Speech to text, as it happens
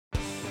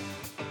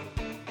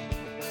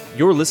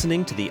You're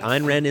listening to the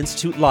Ayn Rand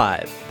Institute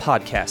Live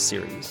podcast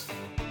series.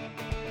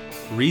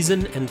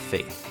 Reason and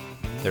Faith,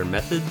 Their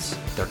Methods,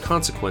 Their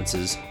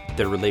Consequences,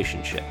 Their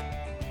Relationship,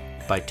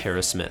 by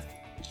Tara Smith.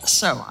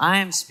 So, I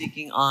am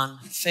speaking on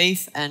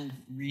faith and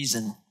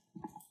reason.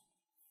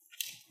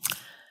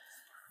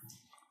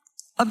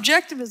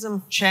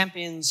 Objectivism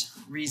champions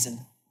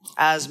reason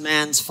as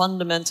man's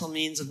fundamental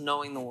means of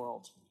knowing the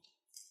world,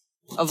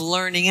 of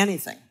learning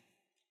anything,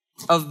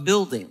 of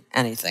building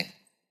anything.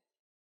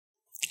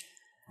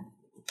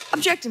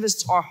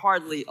 Objectivists are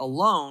hardly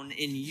alone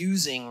in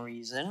using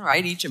reason,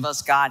 right? Each of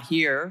us got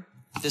here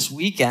this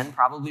weekend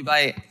probably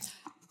by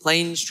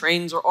planes,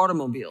 trains, or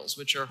automobiles,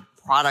 which are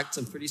products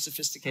of pretty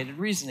sophisticated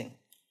reasoning.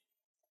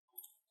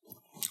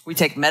 We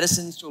take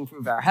medicines to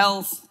improve our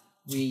health.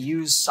 We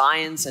use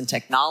science,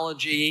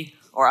 technology,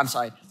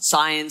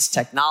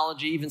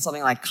 even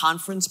something like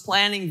conference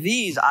planning.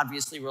 These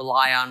obviously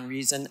rely on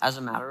reason as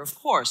a matter of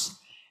course.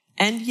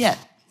 And yet,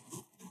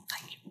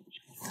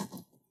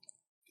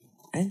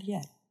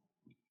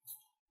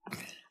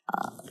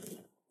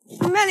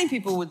 many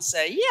people would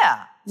say,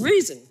 yeah,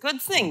 reason,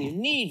 good thing. You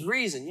need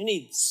reason. You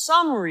need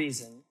some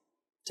reason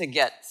to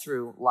get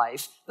through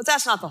life. But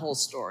that's not the whole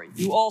story.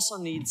 You also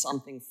need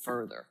something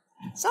further.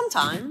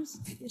 Sometimes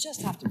you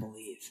just have to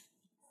believe.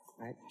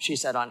 Right? She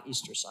said on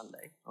Easter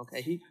Sunday.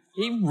 Okay,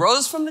 he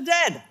rose from the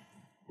dead.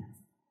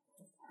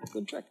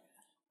 Good trick.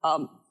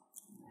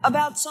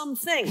 About some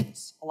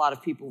things, a lot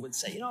of people would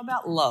say,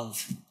 about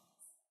love,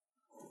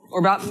 or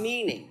about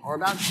meaning, or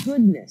about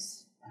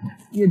goodness.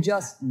 You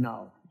just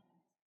know.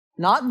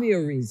 Not via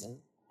reason.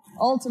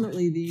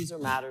 Ultimately, these are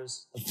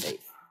matters of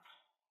faith.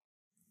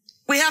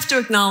 We have to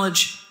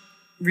acknowledge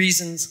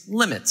reason's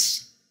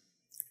limits.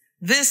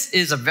 This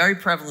is a very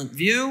prevalent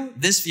view.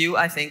 This view,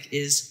 I think,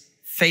 is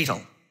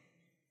fatal.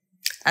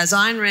 As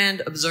Ayn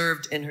Rand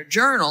observed in her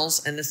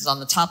journals, and this is on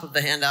the top of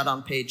the handout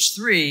on page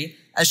 3,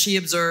 as she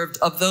observed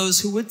of those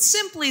who would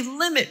simply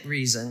limit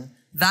reason,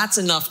 that's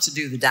enough to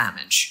do the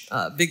damage,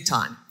 big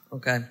time,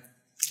 okay?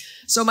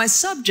 So my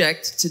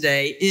subject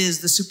today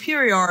is the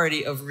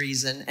superiority of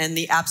reason and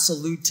the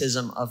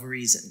absolutism of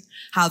reason,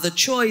 how the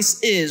choice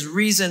is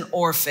reason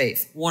or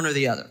faith, one or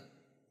the other.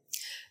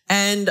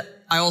 And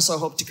I also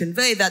hope to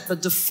convey that the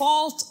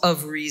default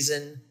of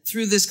reason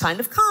through this kind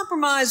of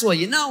compromise,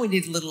 we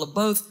need a little of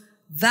both,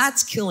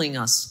 that's killing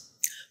us.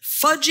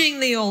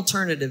 Fudging the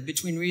alternative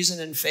between reason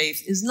and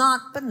faith is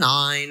not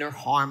benign or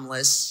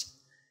harmless.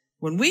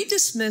 When we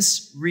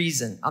diminish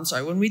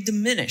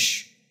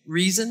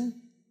reason,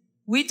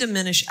 we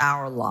diminish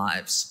our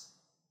lives,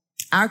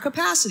 our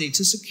capacity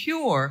to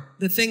secure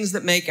the things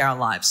that make our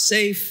lives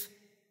safe,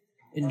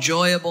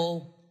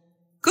 enjoyable,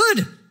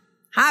 good,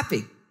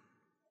 happy.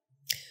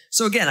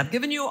 So again, I've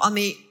given you on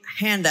the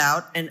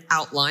handout an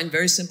outline,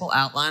 very simple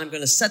outline. I'm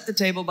going to set the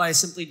table by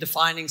simply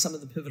defining some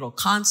of the pivotal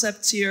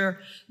concepts here.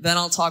 Then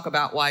I'll talk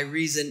about why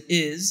reason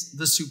is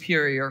the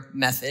superior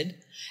method.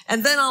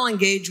 And then I'll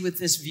engage with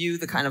this view,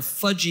 the kind of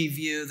fudgy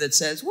view that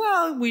says,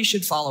 we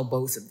should follow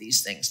both of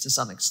these things to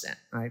some extent,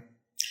 right?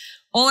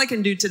 All I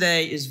can do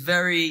today is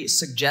very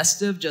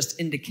suggestive, just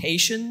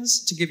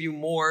indications to give you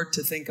more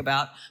to think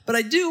about. But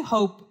I do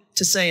hope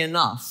to say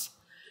enough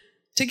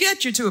to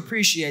get you to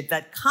appreciate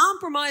that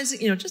compromising,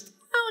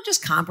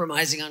 just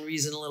compromising on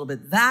reason a little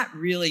bit, that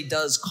really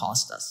does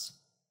cost us,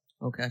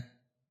 okay?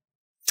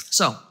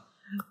 So,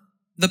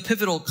 the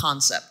pivotal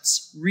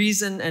concepts,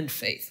 reason and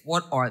faith,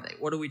 what are they?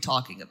 What are we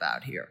talking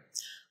about here?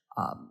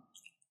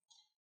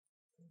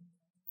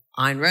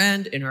 Ayn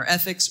Rand, in her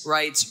Ethics,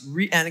 writes,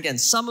 and again,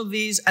 some of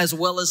these, as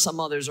well as some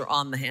others, are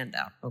on the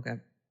handout, okay?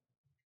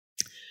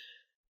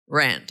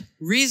 Rand,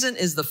 reason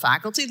is the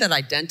faculty that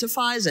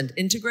identifies and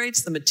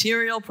integrates the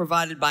material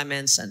provided by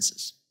man's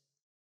senses.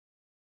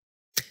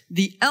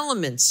 The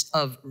elements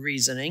of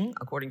reasoning,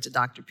 according to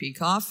Dr.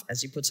 Peikoff,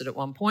 as he puts it at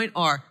one point,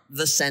 are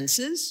the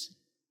senses,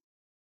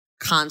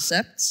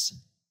 concepts,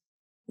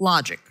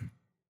 logic.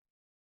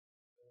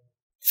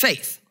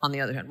 Faith, on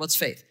the other hand. What's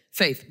faith?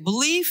 Faith,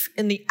 belief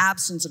in the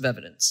absence of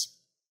evidence.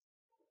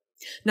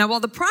 Now, while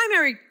the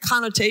primary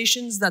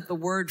connotations that the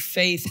word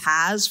faith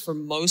has for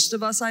most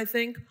of us, I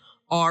think,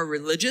 are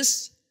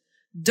religious,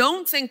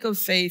 don't think of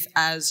faith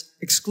as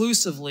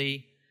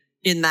exclusively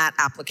in that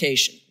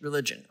application,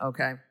 religion,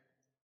 okay?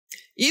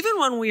 Even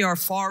when we are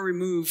far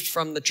removed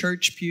from the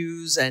church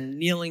pews and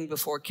kneeling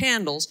before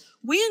candles,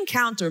 we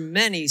encounter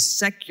many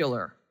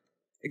secular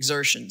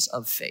exertions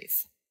of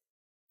faith.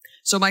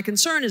 So my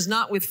concern is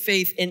not with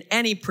faith in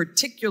any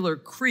particular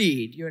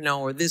creed,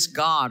 or this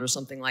God or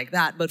something like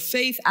that, but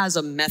faith as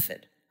a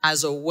method,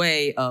 as a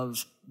way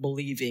of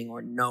believing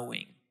or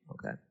knowing,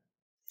 okay?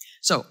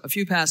 So, a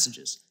few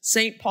passages.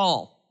 St.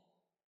 Paul.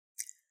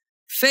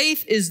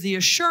 Faith is the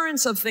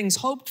assurance of things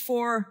hoped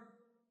for,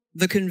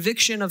 the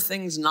conviction of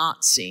things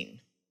not seen.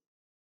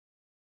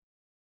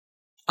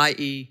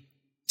 I.e.,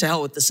 to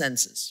hell with the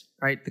senses,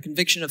 right? The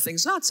conviction of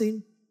things not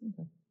seen.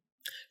 Okay.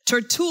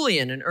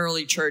 Tertullian, an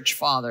early church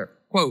father,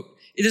 quote,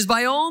 "It is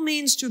by all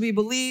means to be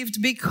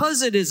believed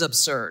because it is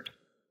absurd."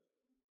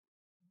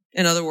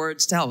 In other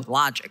words, to hell with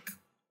logic.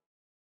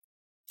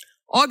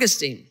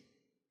 Augustine,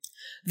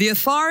 the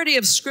authority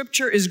of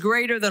Scripture is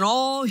greater than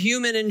all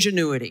human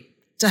ingenuity.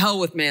 To hell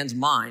with man's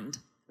mind.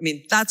 I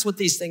mean, that's what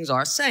these things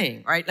are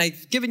saying, right? And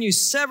I've given you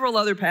several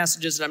other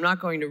passages that I'm not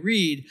going to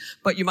read,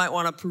 but you might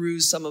want to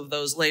peruse some of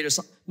those later.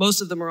 Most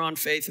of them are on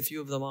faith, a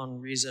few of them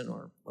on reason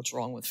or what's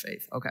wrong with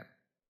faith. Okay.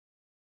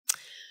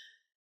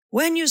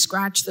 When you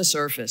scratch the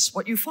surface,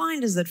 what you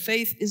find is that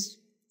faith is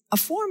a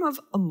form of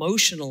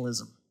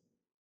emotionalism.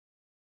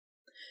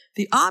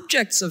 The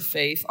objects of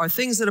faith are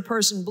things that a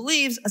person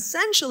believes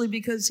essentially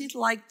because he'd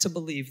like to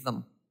believe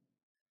them.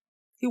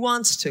 He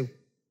wants to.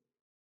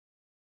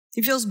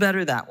 He feels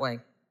better that way.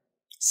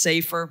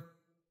 Safer.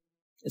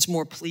 It's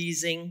more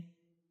pleasing,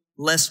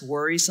 less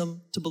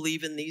worrisome to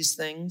believe in these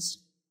things.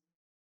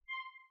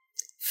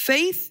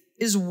 Faith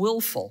is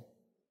willful.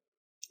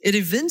 It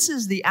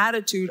evinces the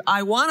attitude,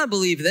 I want to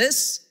believe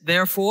this,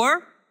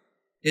 therefore,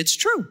 it's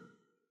true.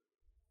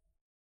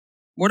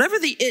 Whatever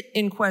the it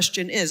in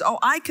question is,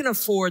 I can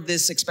afford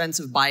this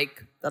expensive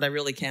bike that I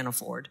really can't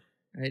afford,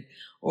 right?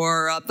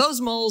 Or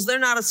those moles, they're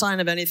not a sign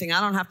of anything.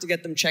 I don't have to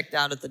get them checked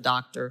out at the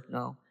doctor.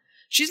 No.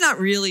 She's not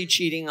really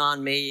cheating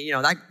on me.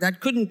 That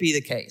couldn't be the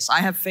case.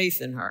 I have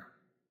faith in her.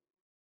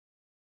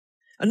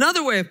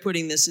 Another way of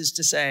putting this is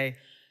to say,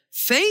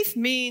 faith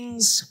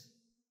means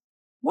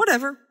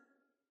whatever.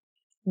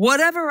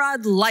 Whatever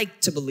I'd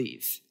like to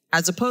believe,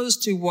 as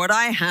opposed to what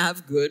I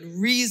have good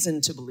reason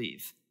to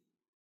believe.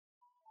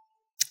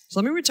 So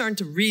let me return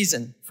to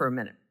reason for a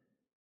minute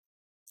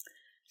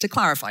to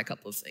clarify a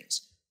couple of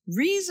things.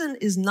 Reason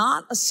is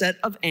not a set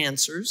of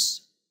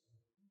answers.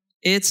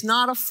 It's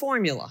not a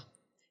formula.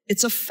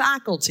 It's a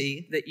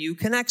faculty that you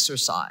can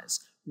exercise.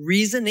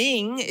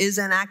 Reasoning is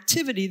an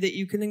activity that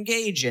you can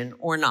engage in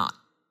or not.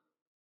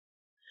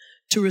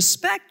 To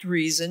respect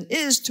reason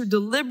is to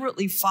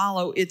deliberately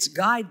follow its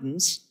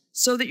guidance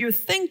so that your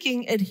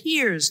thinking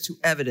adheres to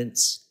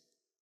evidence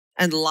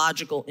and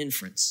logical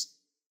inference.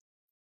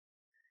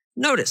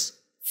 Notice,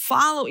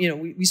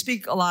 we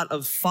speak a lot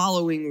of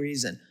following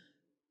reason.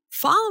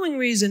 Following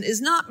reason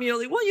is not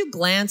merely, you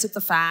glance at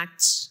the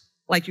facts,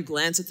 like you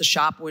glance at the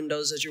shop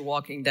windows as you're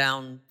walking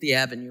down the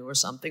avenue or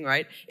something,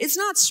 right? It's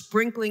not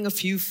sprinkling a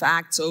few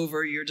facts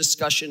over your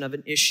discussion of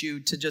an issue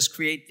to just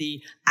create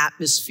the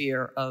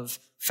atmosphere of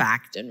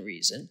fact and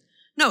reason.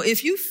 No,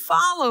 if you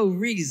follow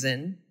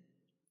reason,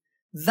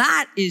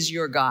 that is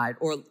your guide,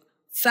 or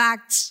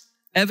facts,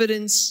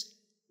 evidence,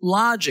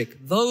 logic,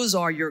 those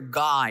are your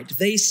guide.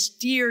 They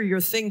steer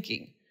your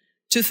thinking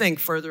to think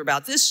further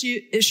about this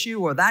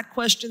issue or that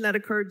question that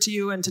occurred to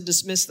you and to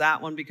dismiss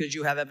that one because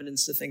you have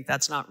evidence to think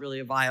that's not really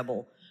a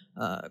viable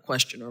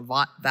question or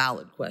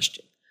valid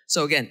question.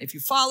 So again, if you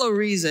follow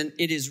reason,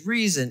 it is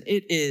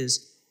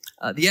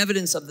the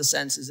evidence of the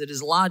senses. It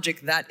is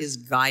logic that is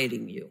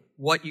guiding you.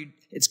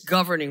 It's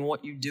governing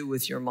what you do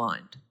with your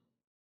mind.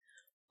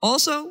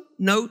 Also,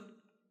 note,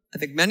 I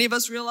think many of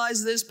us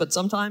realize this, but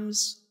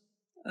sometimes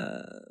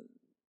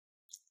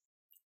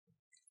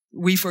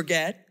we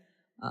forget.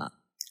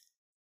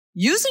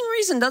 Using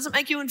reason doesn't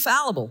make you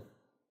infallible.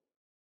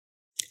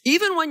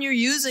 Even when you're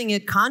using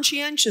it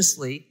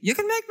conscientiously, you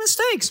can make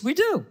mistakes. We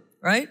do,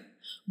 right?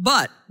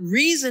 But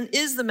reason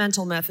is the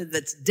mental method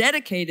that's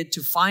dedicated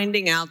to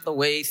finding out the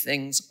way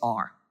things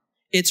are.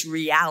 It's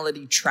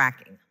reality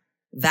tracking.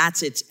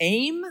 That's its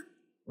aim,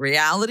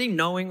 reality,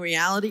 knowing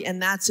reality,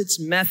 and that's its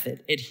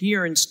method,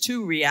 adherence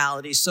to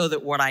reality, so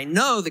that what I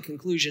know, the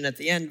conclusion at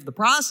the end of the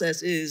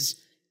process,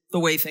 is the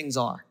way things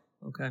are,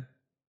 okay?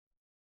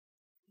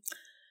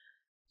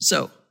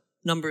 So,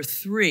 number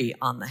 3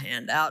 on the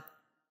handout,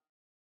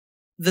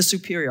 the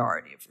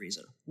superiority of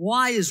reason.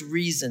 Why is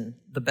reason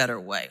the better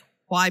way?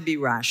 Why be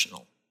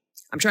rational?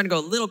 I'm trying to go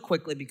a little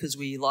quickly because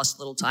we lost a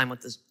little time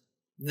with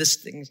this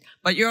thing.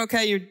 But you're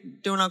okay? You're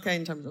doing okay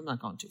in terms of, I'm not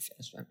going too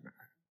fast, right?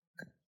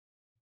 Okay.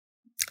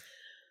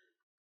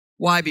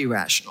 Why be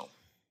rational?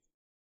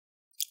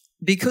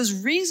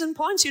 Because reason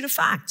points you to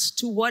facts,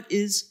 to what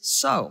is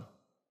so,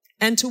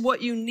 and to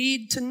what you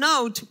need to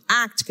know to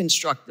act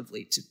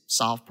constructively, to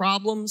solve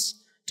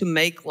problems, to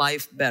make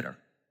life better.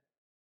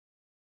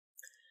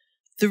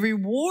 The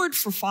reward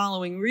for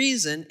following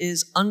reason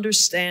is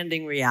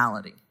understanding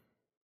reality.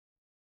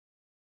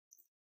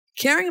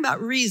 Caring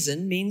about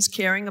reason means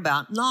caring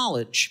about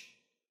knowledge,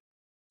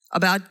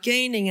 about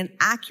gaining an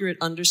accurate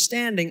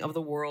understanding of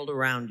the world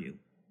around you.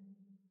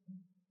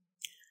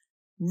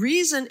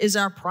 Reason is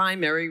our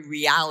primary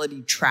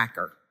reality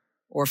tracker,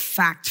 or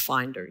fact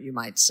finder, you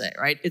might say,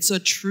 right? It's a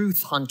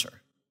truth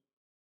hunter.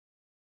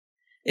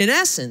 In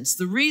essence,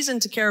 the reason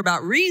to care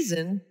about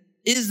reason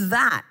is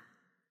that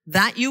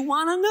you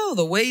want to know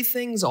the way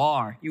things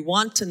are. You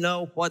want to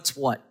know what's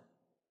what.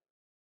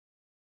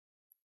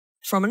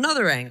 From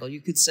another angle,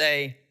 you could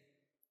say,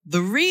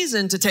 the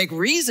reason to take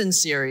reason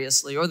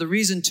seriously, or the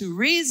reason to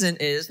reason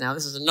is, now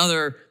this is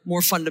another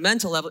more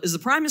fundamental level, is the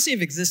primacy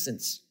of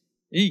existence.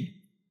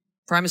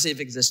 Primacy of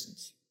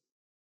existence.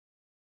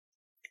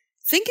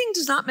 Thinking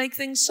does not make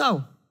things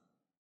so.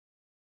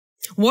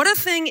 What a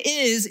thing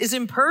is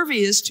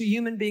impervious to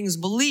human beings'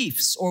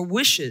 beliefs or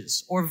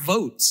wishes or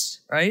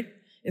votes, right?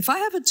 If I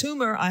have a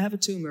tumor, I have a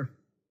tumor.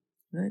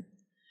 right?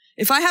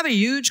 If I have a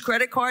huge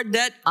credit card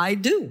debt, I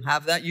do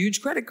have that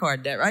huge credit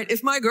card debt, right?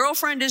 If my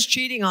girlfriend is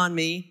cheating on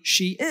me,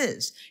 she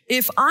is.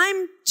 If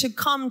I'm to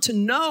come to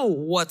know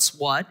what's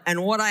what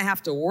and what I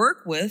have to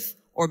work with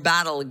or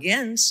battle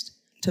against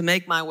to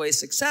make my way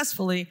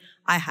successfully,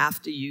 I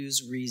have to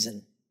use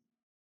reason.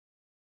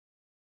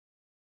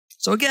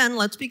 So again,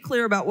 let's be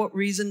clear about what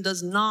reason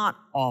does not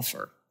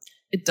offer.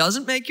 It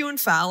doesn't make you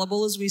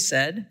infallible, as we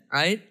said,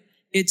 right?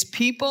 It's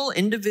people,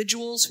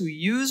 individuals who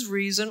use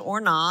reason or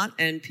not,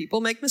 and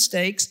people make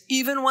mistakes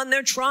even when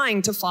they're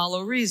trying to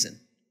follow reason.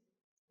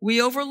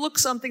 We overlook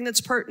something that's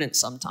pertinent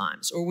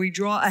sometimes, or we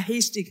draw a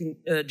hasty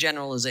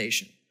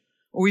generalization,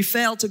 or we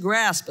fail to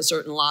grasp a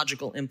certain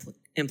logical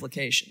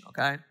implication,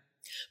 okay?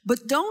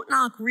 But don't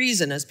knock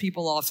reason, as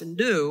people often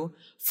do,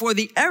 for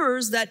the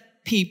errors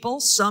that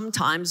people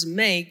sometimes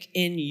make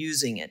in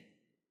using it.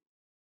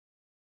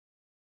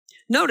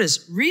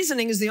 Notice,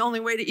 reasoning is the only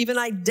way to even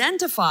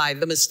identify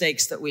the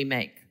mistakes that we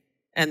make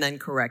and then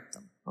correct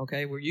them,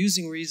 okay? We're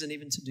using reason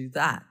even to do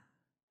that.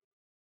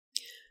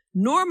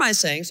 Nor am I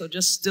saying, so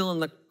just still in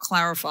the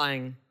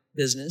clarifying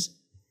business,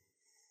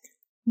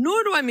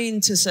 nor do I mean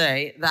to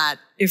say that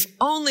if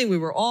only we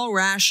were all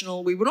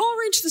rational, we would all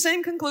reach the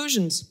same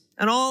conclusions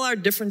and all our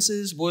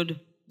differences would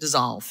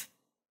dissolve.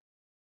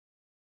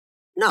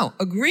 No,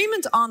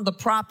 agreement on the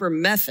proper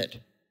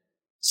method,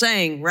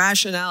 saying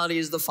rationality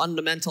is the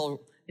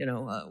fundamental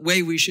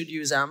way we should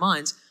use our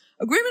minds.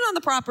 Agreement on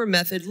the proper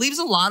method leaves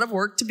a lot of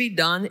work to be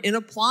done in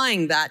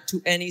applying that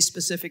to any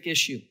specific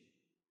issue.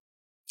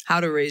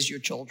 How to raise your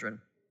children,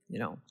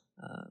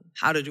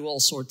 how to do all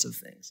sorts of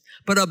things.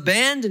 But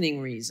abandoning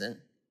reason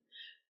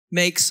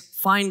makes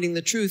finding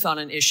the truth on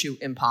an issue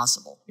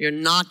impossible. You're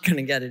not going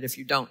to get it if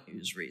you don't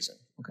use reason,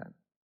 okay?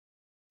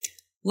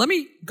 Let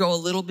me go a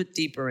little bit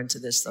deeper into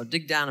this, though,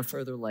 dig down a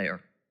further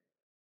layer.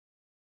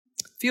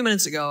 A few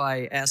minutes ago,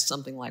 I asked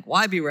something like,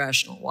 why be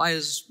rational? Why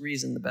is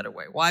reason the better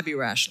way? Why be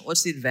rational?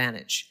 What's the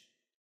advantage?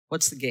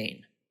 What's the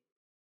gain?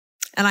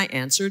 And I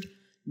answered,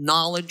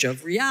 knowledge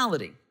of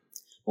reality.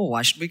 Well,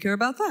 why should we care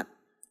about that?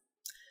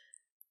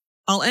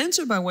 I'll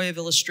answer by way of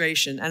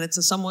illustration, and it's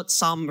a somewhat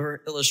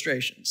somber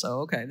illustration.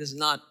 So, okay, this is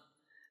not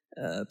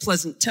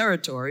pleasant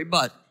territory,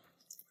 but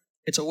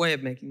it's a way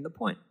of making the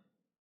point.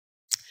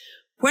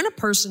 When a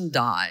person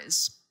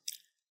dies,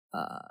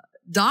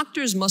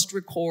 doctors must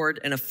record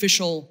an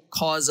official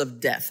cause of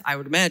death. I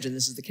would imagine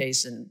this is the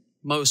case in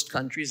most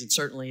countries. It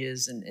certainly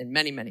is in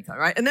many, many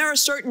countries, right? And there are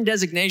certain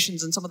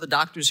designations, and some of the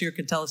doctors here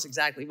can tell us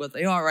exactly what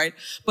they are, right?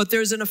 But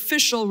there's an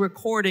official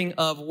recording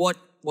of what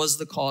was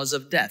the cause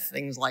of death.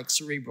 Things like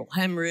cerebral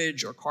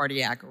hemorrhage or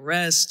cardiac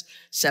arrest,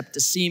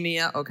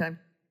 septicemia, okay?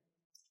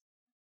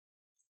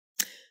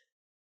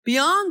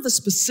 Beyond the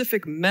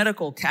specific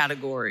medical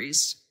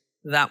categories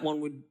that one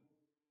would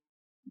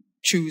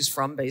choose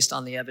from based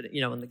on the evidence,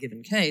 in the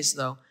given case,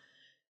 though,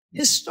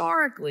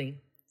 historically,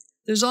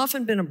 there's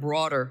often been a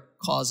broader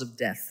cause of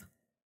death.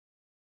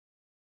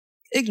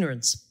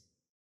 Ignorance.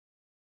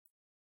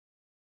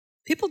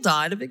 People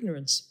died of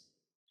ignorance.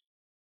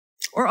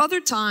 Or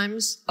other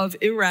times of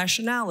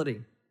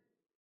irrationality.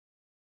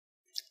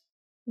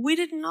 We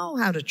didn't know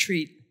how to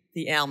treat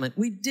the ailment.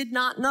 We did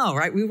not know,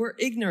 right? We were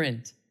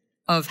ignorant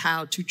of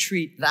how to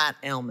treat that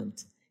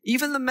ailment.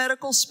 Even the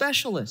medical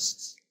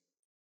specialists.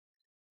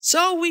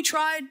 So we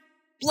tried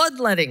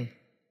bloodletting,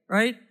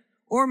 right?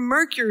 Or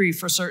mercury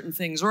for certain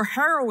things, or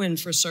heroin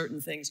for certain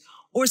things.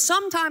 Or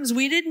sometimes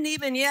we didn't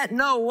even yet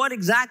know what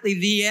exactly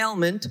the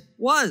ailment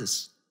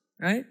was,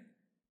 right?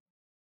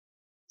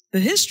 The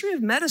history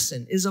of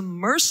medicine is a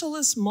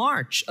merciless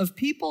march of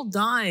people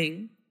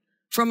dying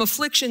from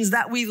afflictions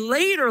that we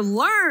later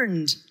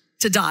learned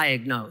to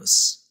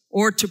diagnose,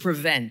 or to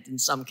prevent in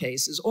some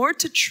cases, or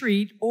to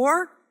treat,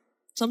 or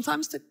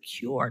sometimes to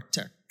cure,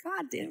 to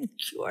goddamn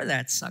cure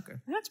that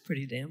sucker. That's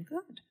pretty damn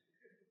good.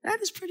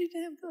 That is pretty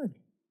damn good.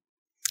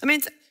 I mean,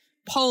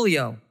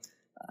 polio,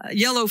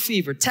 yellow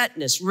fever,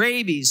 tetanus,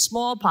 rabies,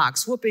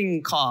 smallpox,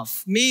 whooping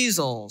cough,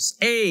 measles,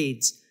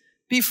 AIDS.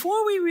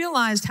 Before we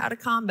realized how to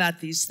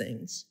combat these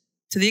things,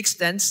 to the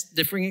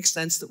differing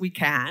extents that we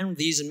can,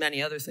 these and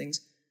many other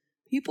things,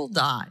 people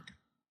died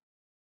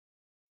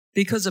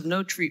because of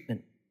no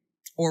treatment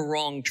or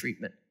wrong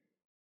treatment.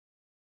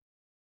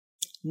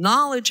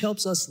 Knowledge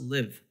helps us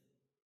live.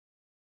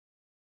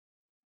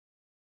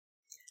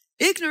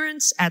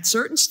 Ignorance at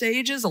certain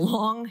stages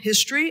along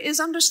history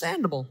is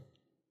understandable.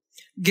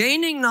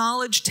 Gaining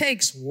knowledge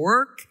takes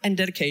work and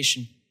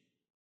dedication.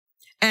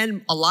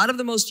 And a lot of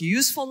the most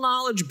useful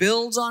knowledge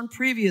builds on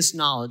previous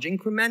knowledge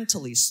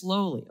incrementally,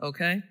 slowly,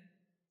 okay?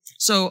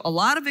 So a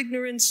lot of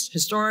ignorance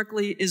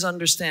historically is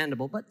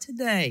understandable, but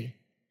today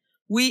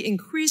we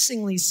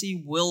increasingly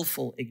see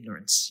willful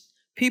ignorance.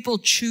 People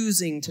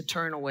choosing to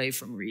turn away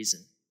from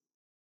reason.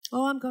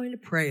 Oh, I'm going to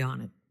pray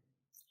on it.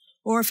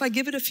 Or if I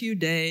give it a few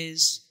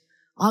days,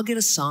 I'll get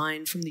a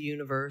sign from the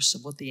universe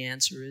of what the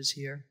answer is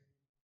here.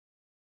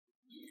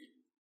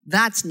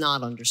 That's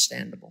not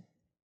understandable.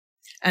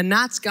 And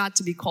that's got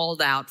to be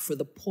called out for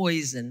the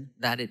poison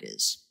that it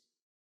is.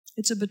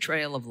 It's a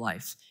betrayal of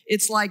life.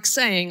 It's like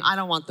saying, I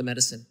don't want the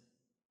medicine.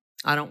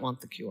 I don't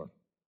want the cure.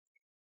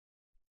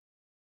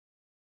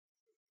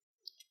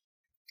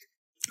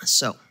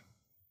 So,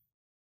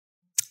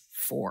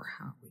 4,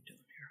 how are we doing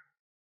here?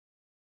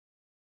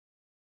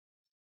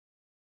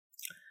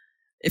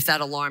 If that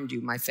alarmed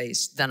you, my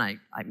face, then I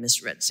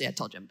misread. See, I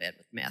told you I'm bad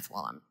with math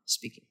while I'm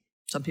speaking.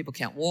 Some people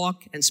can't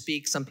walk and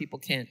speak. Some people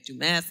can't do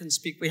math and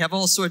speak. We have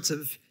all sorts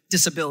of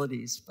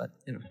disabilities, but,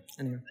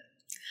 anyway.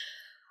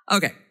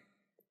 Okay,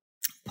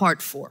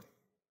 part 4.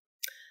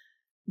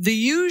 The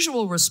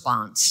usual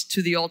response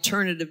to the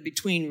alternative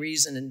between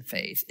reason and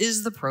faith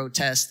is the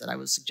protest that I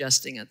was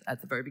suggesting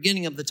at the very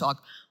beginning of the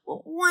talk.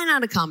 Well, why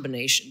not a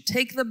combination?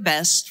 Take the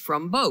best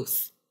from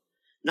both.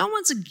 No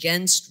one's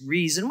against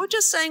reason. We're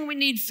just saying we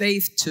need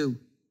faith too.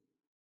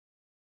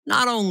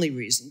 Not only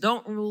reason.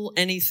 Don't rule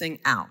anything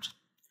out.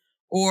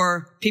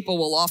 Or people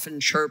will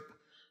often chirp,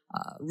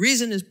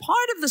 reason is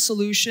part of the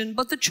solution,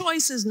 but the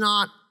choice is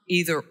not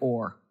either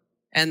or.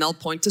 And they'll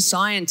point to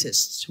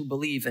scientists who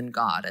believe in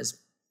God, as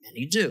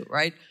many do,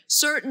 right?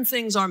 Certain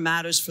things are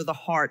matters for the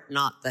heart,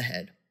 not the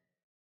head.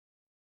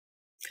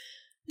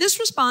 This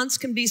response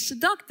can be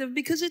seductive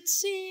because it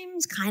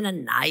seems kind of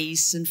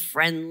nice and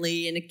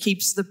friendly and it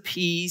keeps the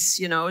peace,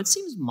 it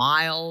seems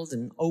mild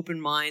and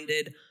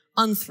open-minded,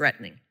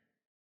 unthreatening.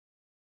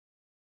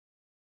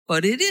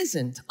 But it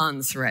isn't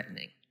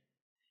unthreatening.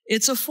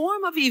 It's a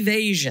form of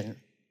evasion,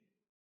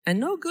 and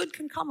no good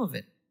can come of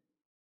it.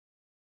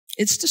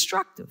 It's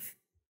destructive.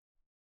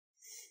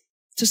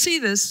 To see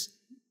this,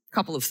 a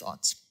couple of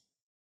thoughts.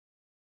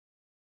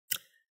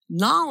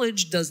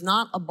 Knowledge does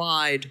not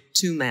abide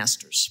two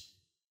masters.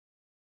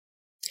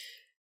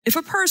 If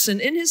a person,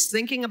 in his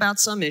thinking about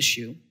some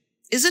issue,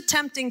 is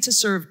attempting to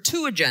serve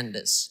two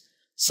agendas,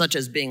 such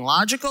as being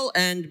logical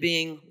and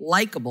being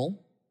likable,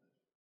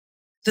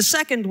 the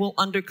second will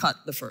undercut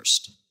the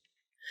first.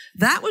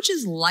 That which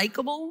is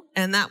likable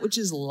and that which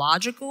is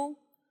logical,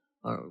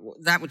 or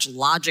that which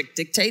logic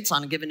dictates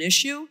on a given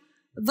issue,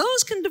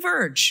 those can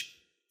diverge.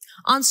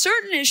 On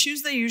certain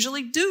issues, they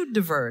usually do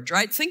diverge,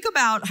 right? Think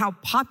about how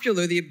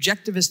popular the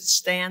objectivist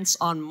stance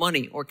on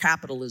money or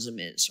capitalism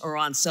is, or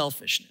on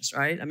selfishness,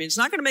 right? I mean, it's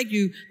not going to make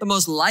you the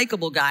most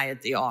likable guy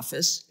at the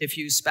office if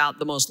you spout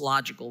the most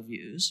logical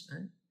views,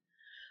 right?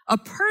 A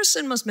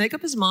person must make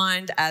up his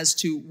mind as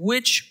to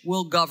which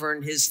will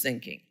govern his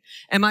thinking.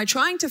 Am I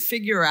trying to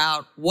figure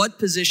out what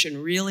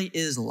position really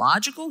is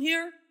logical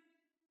here?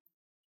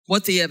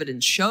 What the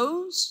evidence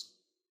shows?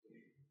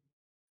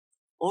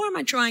 Or am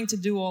I trying to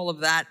do all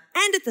of that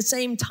and at the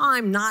same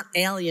time not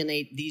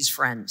alienate these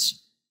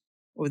friends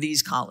or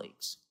these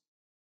colleagues?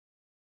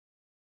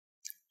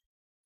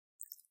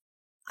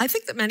 I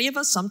think that many of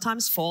us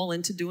sometimes fall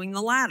into doing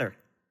the latter.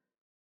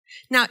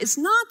 Now, it's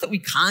not that we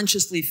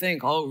consciously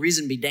think, oh,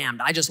 reason be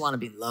damned, I just want to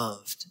be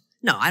loved.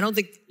 No, I don't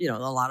think, a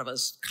lot of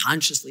us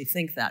consciously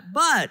think that.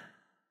 But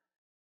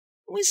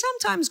we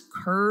sometimes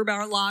curb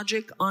our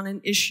logic on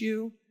an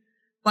issue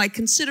by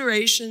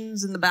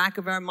considerations in the back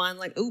of our mind,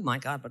 like, oh my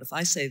God, but if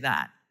I say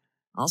that,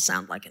 I'll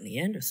sound like a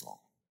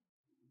Neanderthal,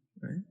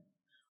 right?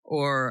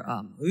 Or,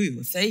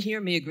 if they hear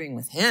me agreeing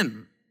with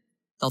him,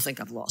 they'll think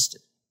I've lost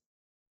it.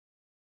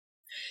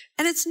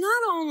 And it's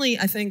not only,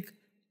 I think,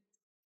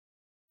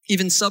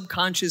 even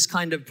subconscious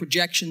kind of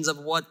projections of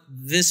what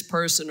this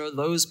person or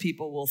those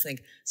people will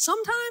think.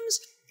 Sometimes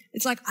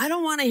it's like, I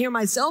don't want to hear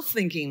myself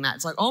thinking that.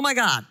 It's like, oh my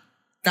God,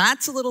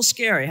 that's a little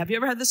scary. Have you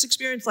ever had this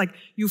experience? Like,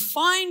 you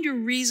find your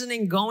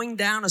reasoning going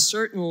down a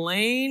certain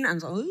lane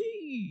and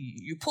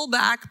you pull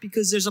back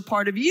because there's a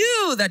part of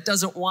you that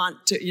doesn't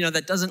want to,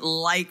 that doesn't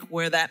like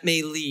where that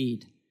may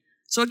lead.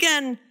 So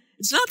again,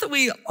 it's not that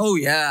we,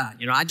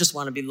 I just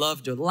want to be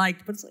loved or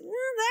liked, but it's like,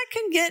 that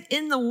can get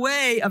in the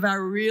way of our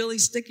really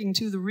sticking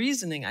to the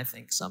reasoning, I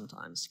think,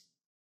 sometimes.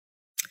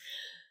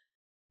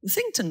 The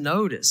thing to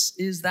notice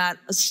is that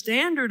a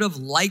standard of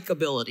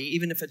likability,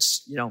 even if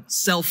it's,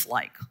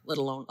 self-like, let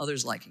alone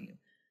others liking you,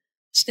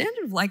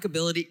 standard of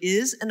likability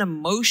is an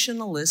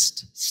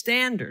emotionalist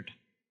standard.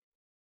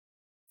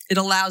 It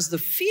allows the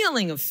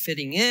feeling of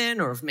fitting in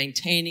or of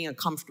maintaining a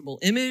comfortable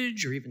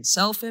image or even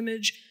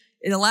self-image.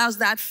 It allows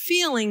that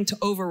feeling to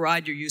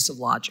override your use of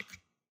logic.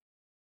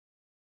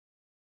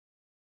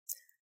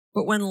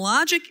 But when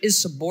logic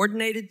is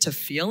subordinated to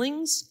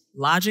feelings,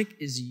 logic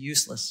is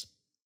useless.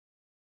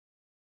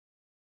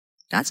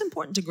 That's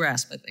important to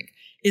grasp, I think.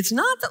 It's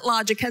not that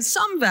logic has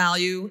some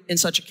value in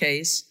such a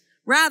case.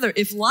 Rather,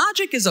 if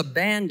logic is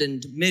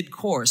abandoned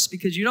mid-course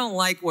because you don't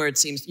like where it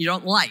seems, you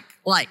don't like,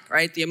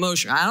 right, the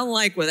emotion. I don't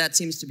like where that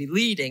seems to be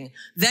leading,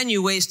 then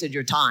you wasted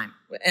your time,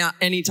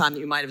 any time that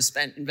you might have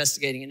spent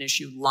investigating an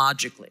issue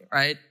logically,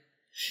 right?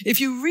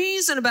 If you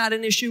reason about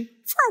an issue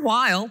for a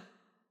while,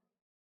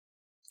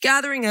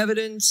 gathering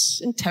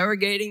evidence,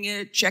 interrogating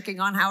it,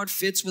 checking on how it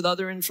fits with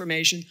other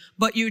information,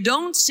 but you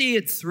don't see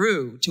it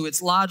through to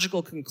its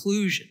logical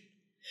conclusion.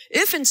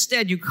 If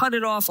instead you cut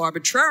it off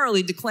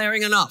arbitrarily,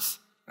 declaring enough,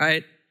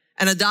 right,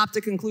 and adopt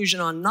a conclusion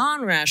on a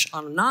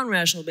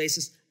non-rational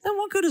basis, then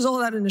what good is all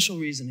that initial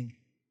reasoning?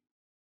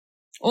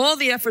 All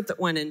the effort that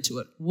went into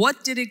it,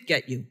 what did it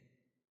get you?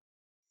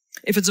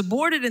 If it's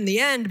aborted in the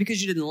end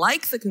because you didn't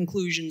like the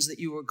conclusions that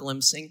you were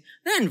glimpsing,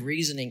 then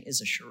reasoning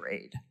is a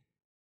charade.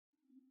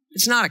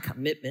 It's not a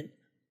commitment.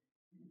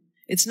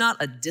 It's not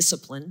a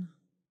discipline.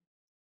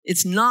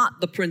 It's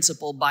not the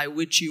principle by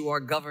which you are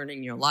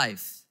governing your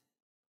life.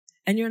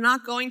 And you're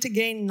not going to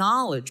gain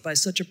knowledge by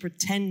such a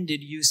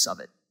pretended use of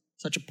it,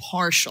 such a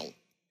partial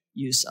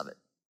use of it.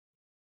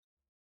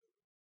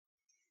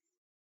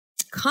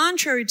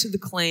 Contrary to the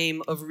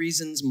claim of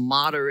reason's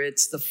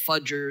moderates, the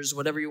fudgers,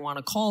 whatever you want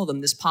to call them,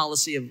 this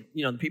policy of,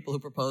 the people who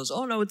propose,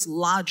 oh no, it's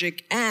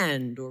logic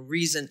and, or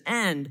reason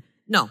and.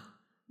 No,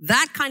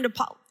 that kind of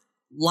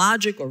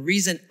logic or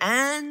reason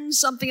and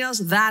something else,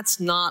 that's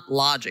not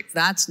logic.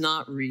 That's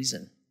not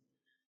reason.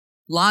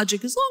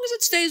 Logic, as long as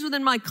it stays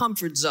within my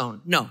comfort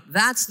zone. No,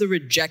 that's the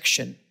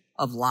rejection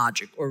of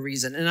logic or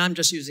reason. And I'm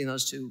just using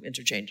those two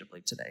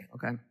interchangeably today,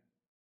 okay?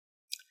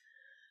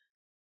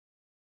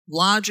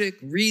 Logic,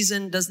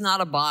 reason does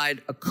not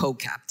abide a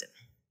co-captain.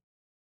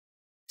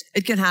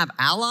 It can have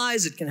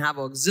allies, it can have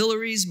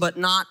auxiliaries, but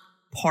not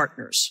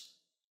partners.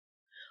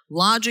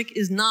 Logic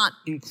is not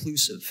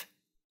inclusive,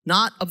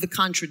 not of the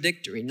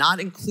contradictory, not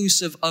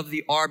inclusive of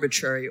the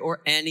arbitrary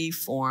or any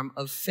form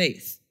of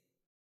faith.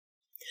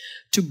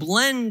 To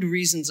blend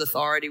reason's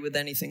authority with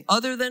anything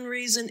other than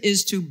reason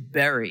is to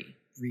bury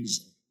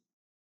reason.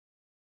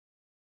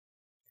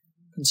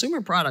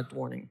 Consumer product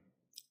warning.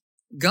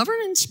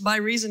 Governance by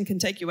reason can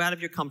take you out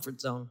of your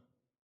comfort zone.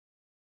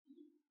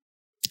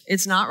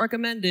 It's not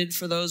recommended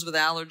for those with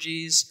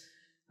allergies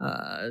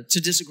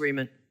to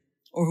disagreement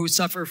or who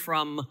suffer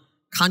from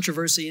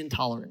controversy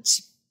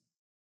intolerance.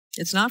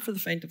 It's not for the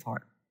faint of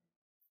heart.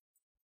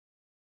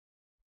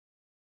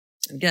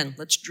 Again,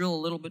 let's drill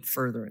a little bit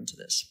further into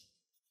this.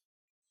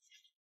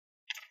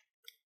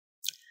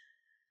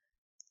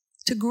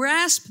 To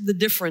grasp the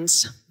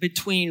difference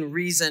between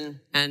reason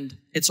and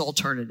its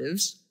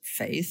alternatives,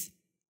 faith,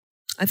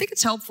 I think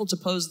it's helpful to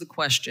pose the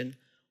question,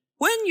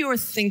 when you're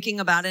thinking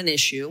about an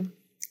issue,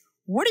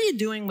 what are you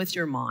doing with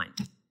your mind?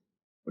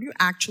 What are you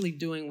actually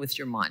doing with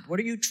your mind? What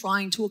are you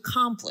trying to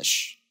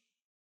accomplish?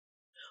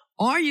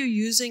 Are you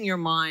using your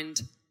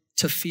mind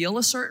to feel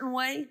a certain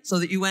way so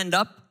that you end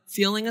up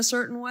feeling a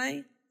certain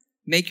way?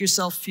 Make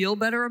yourself feel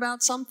better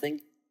about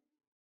something?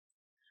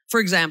 For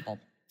example,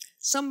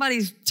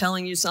 somebody's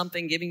telling you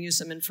something, giving you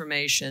some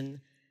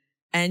information,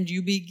 and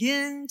you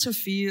begin to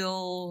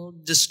feel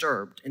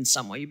disturbed in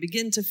some way. You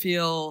begin to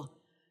feel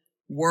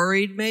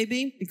worried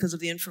maybe because of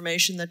the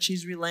information that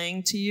she's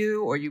relaying to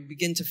you, or you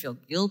begin to feel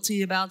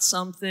guilty about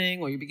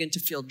something, or you begin to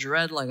feel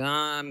dread like,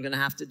 I'm going to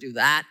have to do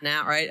that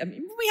now, right? I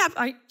mean,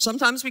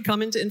 sometimes we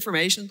come into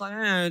information like,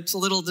 it's a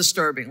little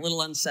disturbing, a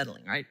little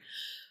unsettling, right?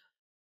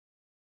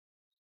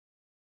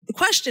 The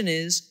question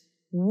is,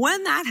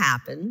 when that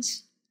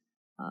happens,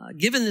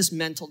 given this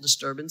mental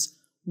disturbance,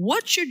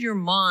 what should your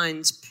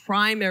mind's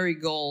primary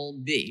goal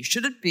be?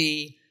 Should it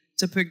be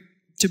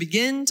to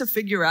begin to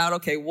figure out,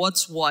 okay,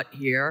 what's what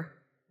here?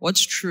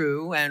 What's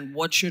true and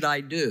what should I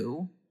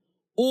do?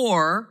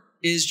 Or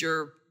is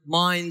your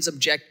mind's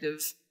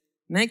objective,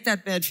 make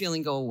that bad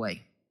feeling go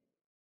away?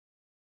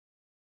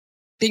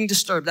 Being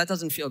disturbed, that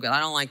doesn't feel good. I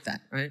don't like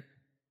that, right?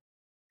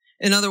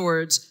 In other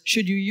words,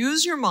 should you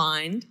use your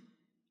mind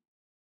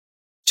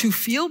to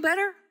feel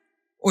better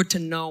or to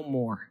know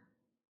more?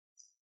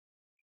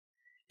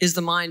 Is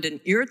the mind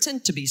an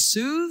irritant to be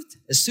soothed?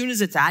 As soon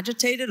as it's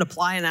agitated,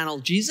 apply an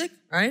analgesic,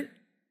 right?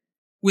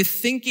 With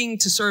thinking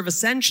to serve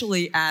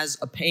essentially as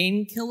a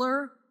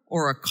painkiller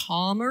or a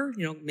calmer,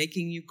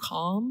 making you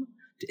calm?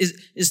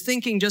 Is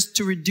thinking just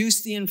to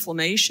reduce the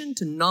inflammation,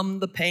 to numb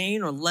the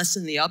pain or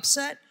lessen the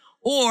upset?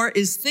 Or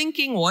is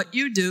thinking what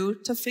you do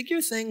to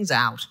figure things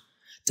out,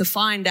 to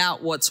find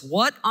out what's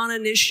what on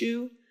an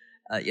issue,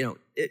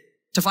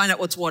 to find out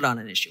what's what on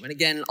an issue. And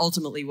again,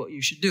 ultimately what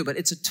you should do. But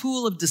it's a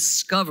tool of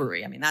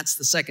discovery. I mean, that's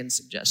the second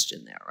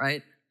suggestion there,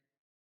 right?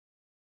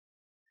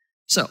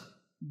 So,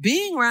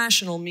 being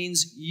rational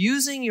means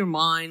using your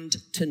mind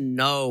to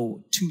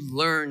know, to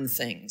learn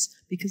things,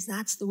 because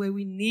that's the way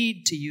we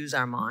need to use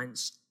our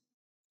minds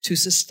to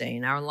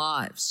sustain our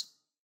lives.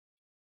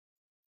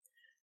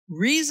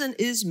 Reason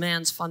is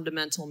man's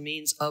fundamental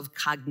means of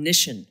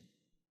cognition,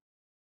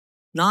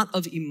 not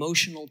of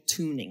emotional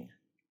tuning.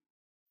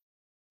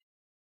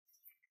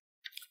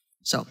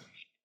 So,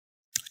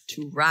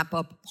 to wrap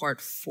up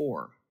part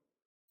 4.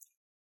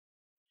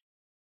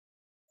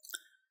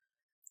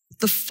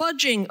 The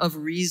fudging of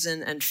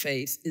reason and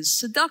faith is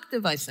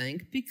seductive, I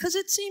think, because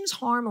it seems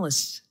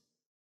harmless.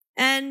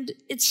 And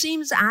it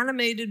seems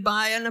animated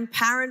by an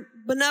apparent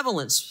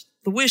benevolence,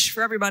 the wish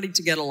for everybody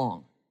to get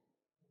along.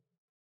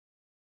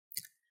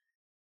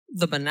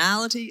 The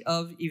banality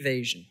of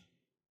evasion.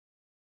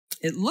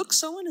 It looks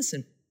so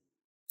innocent,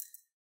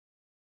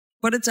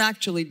 but it's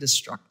actually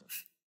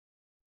destructive.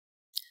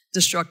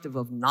 Destructive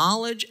of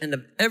knowledge and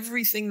of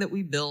everything that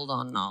we build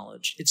on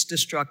knowledge. It's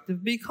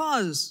destructive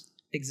because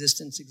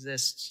existence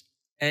exists.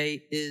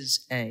 A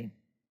is A.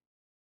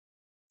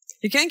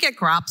 You can't get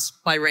crops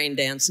by rain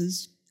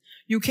dances.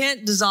 You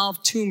can't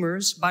dissolve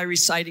tumors by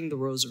reciting the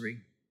rosary.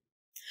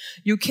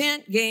 You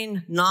can't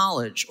gain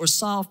knowledge or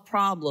solve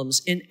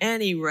problems in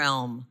any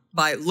realm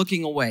by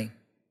looking away,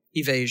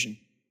 evasion.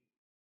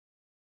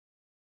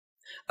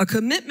 A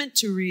commitment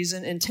to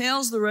reason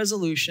entails the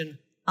resolution,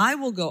 I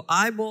will go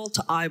eyeball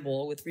to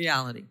eyeball with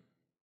reality.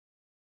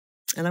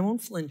 And I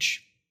won't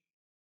flinch.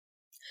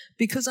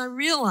 Because I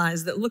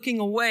realize that looking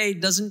away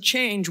doesn't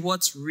change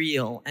what's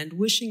real, and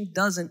wishing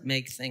doesn't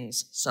make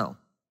things so.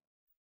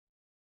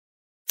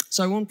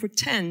 So I won't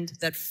pretend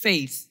that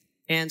faith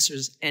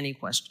answers any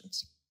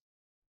questions.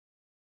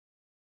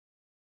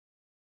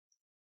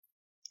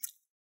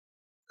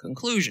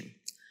 Conclusion.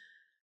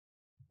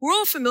 We're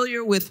all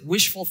familiar with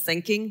wishful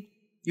thinking.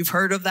 You've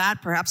heard of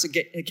that. Perhaps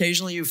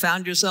occasionally you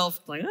found yourself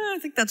like, I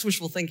think that's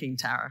wishful thinking,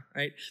 Tara,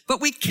 right? But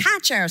we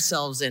catch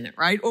ourselves in it,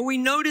 right? Or we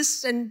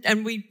notice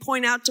and we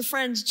point out to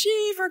friends,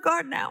 gee,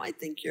 regard now, I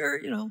think you're,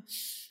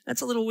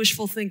 that's a little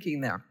wishful thinking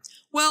there.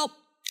 Well,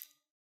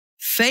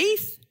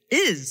 faith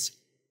is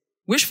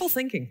wishful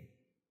thinking.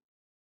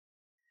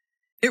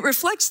 It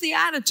reflects the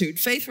attitude.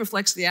 Faith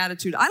reflects the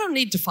attitude. I don't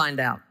need to find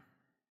out,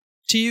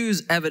 to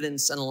use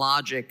evidence and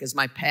logic as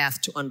my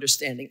path to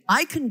understanding.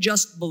 I can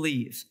just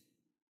believe.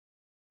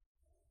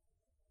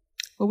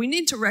 But we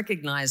need to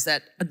recognize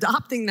that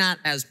adopting that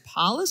as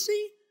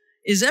policy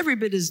is every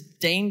bit as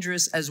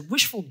dangerous as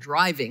wishful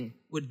driving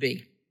would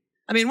be.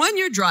 I mean, when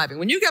you're driving,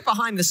 when you get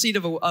behind the seat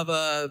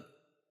you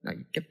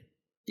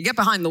get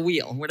behind the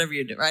wheel, whatever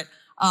you do, right?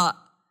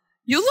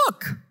 You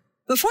look.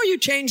 Before you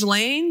change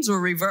lanes or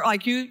revert,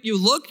 like you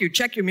look, you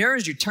check your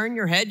mirrors, you turn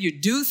your head,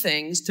 you do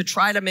things to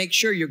try to make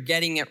sure you're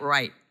getting it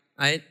right?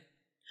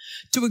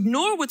 To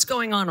ignore what's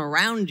going on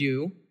around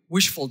you,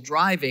 wishful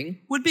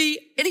driving, would be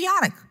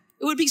idiotic.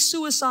 It would be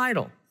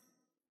suicidal.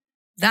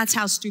 That's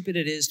how stupid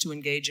it is to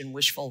engage in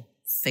wishful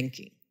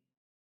thinking.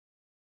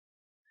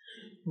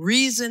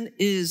 Reason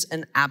is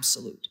an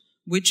absolute,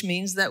 which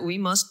means that we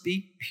must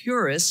be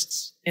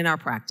purists in our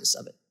practice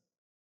of it.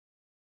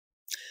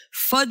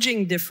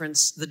 Fudging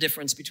the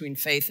difference between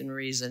faith and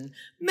reason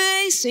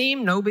may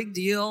seem no big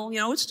deal.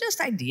 It's just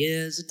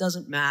ideas. It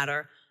doesn't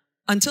matter.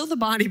 Until the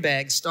body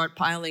bags start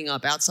piling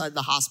up outside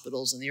the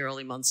hospitals in the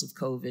early months of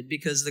COVID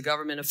because the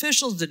government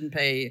officials didn't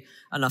pay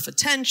enough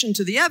attention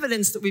to the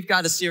evidence that we've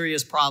got a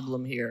serious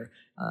problem here,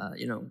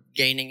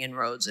 gaining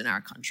inroads in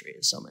our country,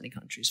 as so many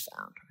countries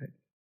found. Right?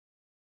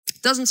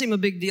 It doesn't seem a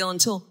big deal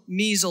until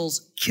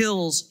measles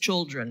kills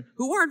children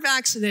who weren't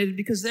vaccinated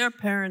because their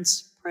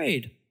parents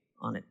preyed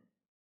on it.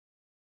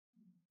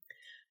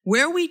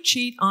 Where we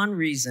cheat on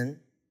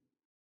reason,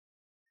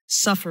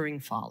 suffering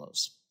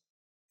follows.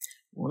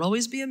 It won't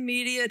always be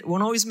immediate, it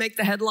won't always make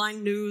the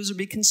headline news or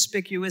be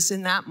conspicuous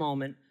in that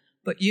moment,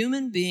 but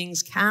human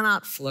beings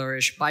cannot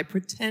flourish by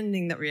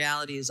pretending that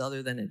reality is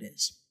other than it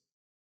is.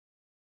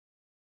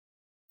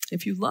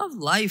 If you love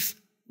life,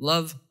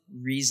 love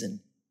reason.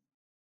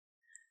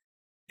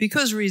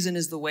 Because reason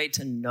is the way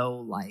to know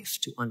life,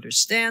 to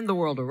understand the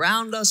world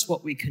around us,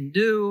 what we can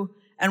do,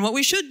 and what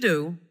we should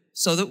do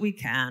so that we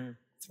can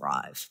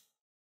thrive.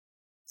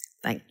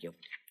 Thank you.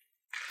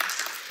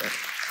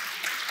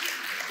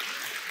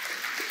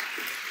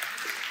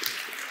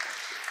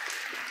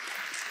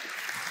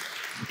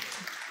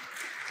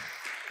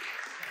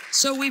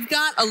 So we've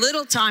got a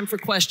little time for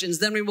questions,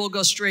 then we will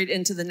go straight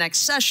into the next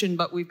session,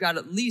 but we've got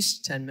at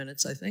least 10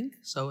 minutes, I think.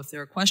 So if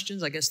there are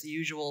questions, I guess the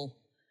usual.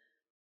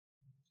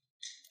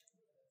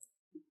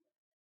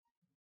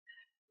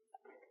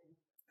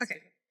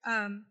 Okay.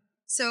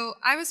 So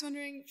I was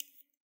wondering,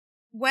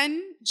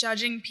 when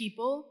judging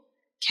people,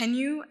 can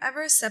you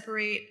ever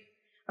separate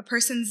a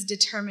person's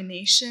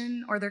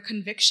determination or their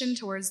conviction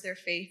towards their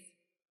faith?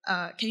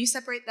 Can you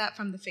separate that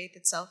from the faith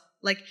itself?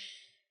 Like,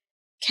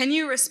 can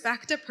you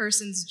respect a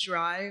person's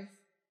drive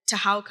to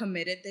how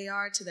committed they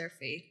are to their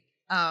faith,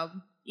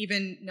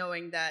 even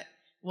knowing that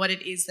what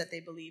it is that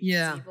they believe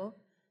is evil?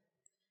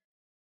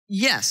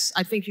 Yes,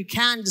 I think you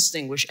can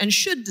distinguish and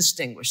should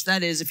distinguish.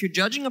 That is, if you're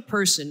judging a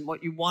person,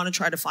 what you want to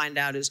try to find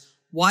out is,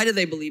 why do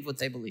they believe what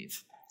they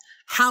believe?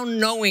 How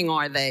knowing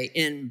are they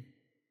in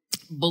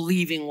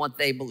believing what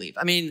they believe?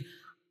 I mean,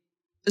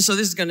 so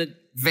this is going to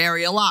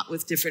vary a lot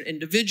with different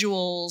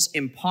individuals,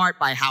 in part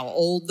by how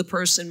old the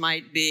person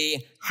might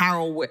be,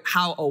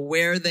 how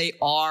aware they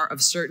are of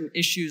certain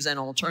issues and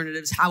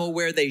alternatives, how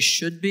aware they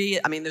should be.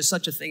 I mean, there's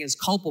such a thing as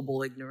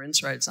culpable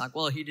ignorance, right? It's like,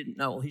 well, he didn't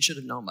know. Well, he should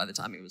have known by the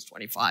time he was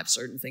 25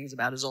 certain things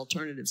about his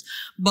alternatives.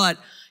 But,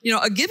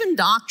 a given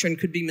doctrine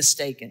could be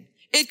mistaken.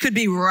 It could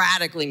be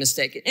radically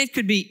mistaken. It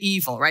could be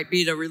evil, right?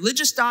 Be it a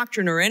religious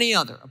doctrine or any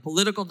other, a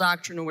political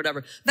doctrine or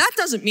whatever. That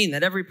doesn't mean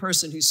that every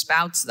person who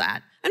spouts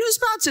that, and who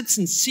spouts it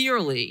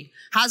sincerely,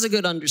 has a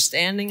good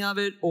understanding of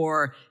it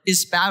or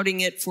is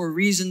spouting it for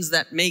reasons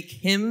that make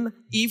him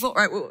evil,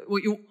 right?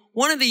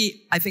 One of the,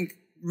 I think,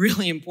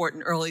 really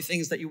important early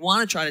things that you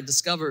want to try to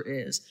discover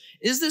is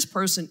this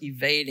person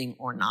evading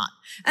or not?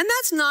 And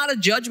that's not a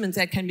judgment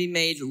that can be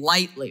made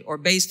lightly or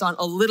based on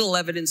a little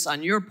evidence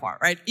on your part,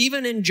 right?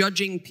 Even in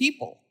judging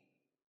people,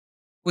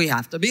 we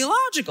have to be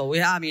logical.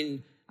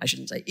 I I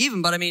shouldn't say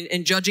even, but I mean,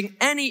 in judging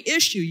any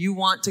issue, you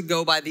want to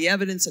go by the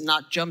evidence and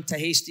not jump to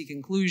hasty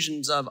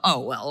conclusions of, oh,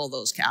 well, all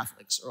those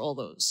Catholics or all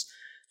those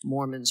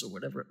Mormons or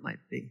whatever it might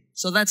be.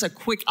 So that's a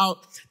quick,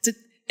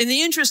 in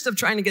the interest of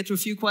trying to get to a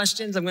few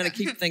questions, I'm going to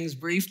keep things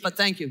brief, but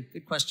thank you.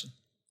 Good question.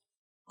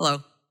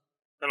 Hello.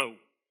 Hello.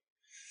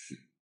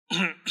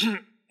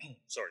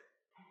 Sorry.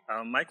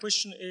 My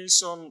question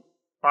is on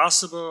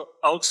possible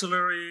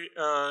auxiliary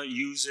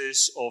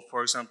uses of,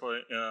 for example,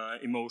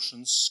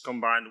 emotions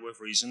combined with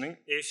reasoning,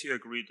 if you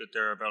agree that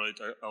they're a valid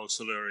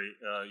auxiliary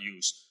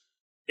use.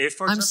 If,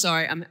 for example,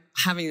 sorry, I'm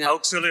having that.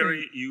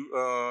 Auxiliary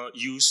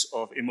use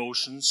of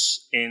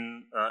emotions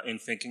in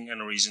thinking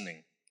and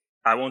reasoning.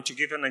 I want to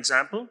give an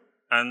example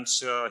and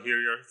hear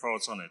your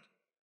thoughts on it.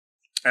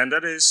 And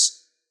that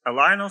is a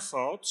line of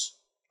thought.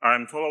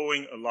 I'm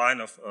following a line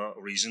of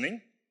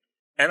reasoning,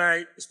 and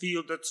I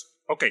feel that,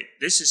 okay,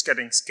 this is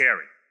getting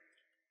scary.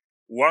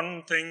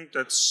 One thing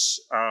that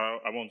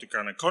I want to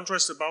kind of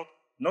contrast about,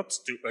 not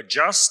to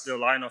adjust the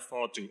line of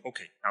thought to,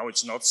 okay, now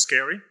it's not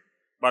scary,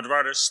 but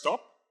rather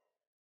stop,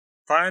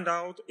 find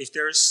out if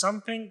there is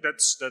something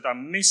that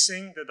I'm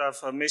missing, that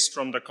I've missed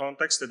from the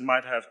context that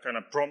might have kind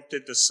of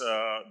prompted this,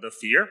 the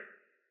fear,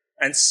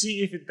 and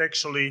see if it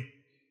actually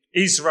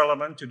is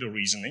relevant to the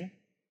reasoning.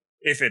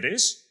 If it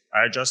is,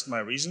 I adjust my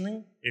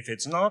reasoning. If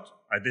it's not,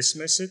 I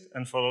dismiss it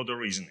and follow the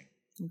reasoning.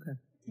 Okay.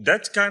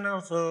 That kind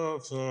of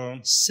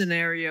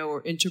scenario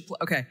or interplay.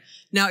 Okay.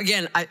 Now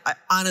again,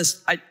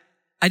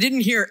 I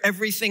didn't hear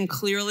everything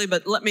clearly,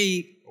 but let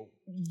me.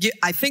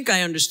 I think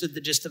I understood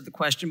the gist of the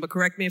question, but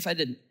correct me if I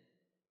didn't.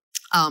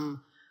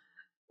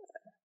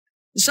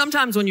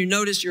 Sometimes when you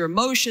notice your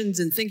emotions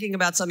and thinking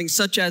about something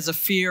such as a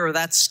fear or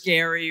that's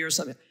scary or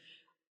something,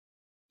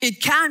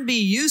 it can be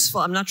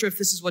useful. I'm not sure if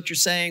this is what you're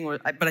saying,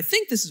 but I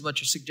think this is what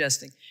you're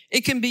suggesting.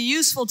 It can be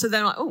useful to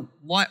then, oh,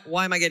 why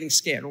am I getting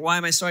scared? Or why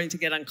am I starting to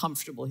get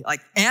uncomfortable?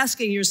 Like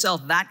asking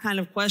yourself that kind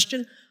of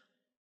question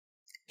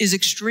is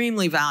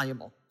extremely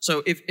valuable.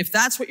 So if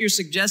that's what you're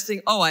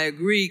suggesting, oh, I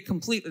agree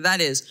completely.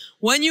 That is,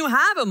 when you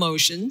have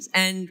emotions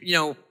and,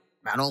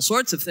 about all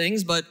sorts of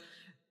things, but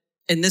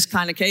in this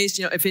kind of case,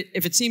 if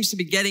it seems to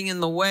be getting in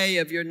the way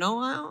of your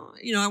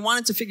I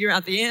wanted to figure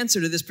out the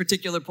answer to this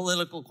particular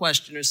political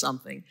question or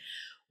something.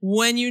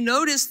 When you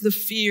notice the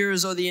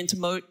fears or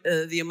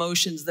the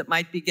emotions that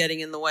might be getting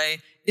in the way,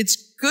 it's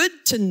good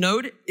to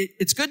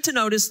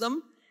notice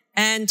them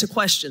and to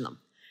question them.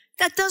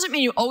 That doesn't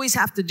mean you always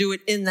have to do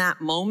it in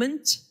that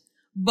moment.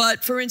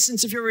 But for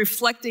instance, if you're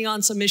reflecting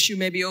on some issue,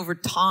 maybe over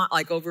time,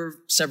 like over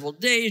several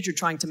days, you're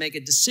trying to make a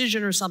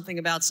decision or something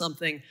about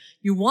something,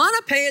 you want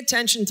to pay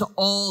attention to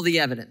all the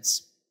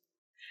evidence.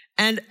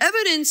 And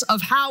evidence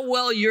of how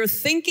well you're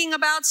thinking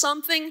about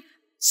something,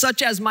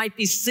 such as might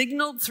be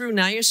signaled through,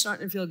 now you're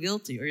starting to feel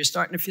guilty or you're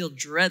starting to feel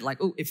dread, like,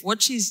 oh, if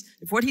what he's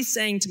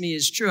saying to me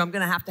is true, I'm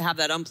going to have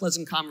that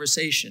unpleasant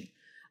conversation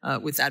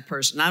with that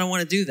person. I don't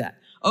want to do that.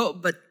 Oh,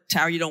 but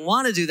Tara, you don't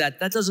want to do that.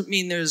 That doesn't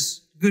mean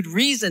there's good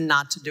reason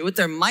not to do it.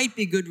 There might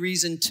be good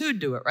reason to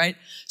do it, right?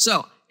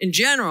 So, in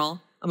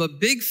general, I'm a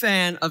big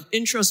fan of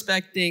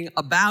introspecting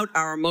about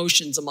our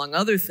emotions, among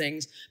other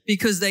things,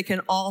 because they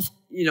can all,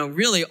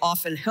 really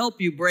often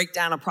help you break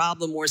down a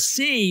problem or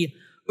see,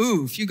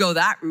 ooh, if you go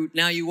that route,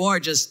 now you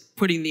are just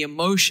putting the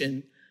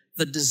emotion,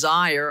 the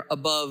desire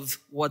above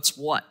what's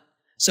what.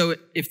 So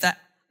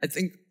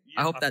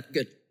I hope that's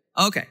good.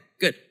 Okay,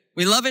 good.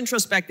 We love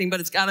introspecting, but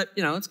it's gotta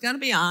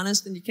be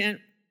honest, and you can't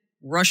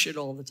rush it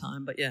all the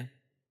time, but yeah.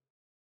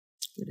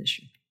 Good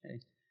issue. Okay.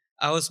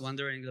 I was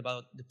wondering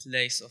about the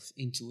place of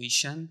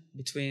intuition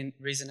between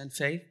reason and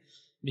faith,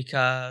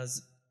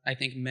 because I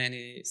think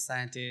many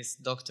scientists,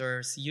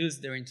 doctors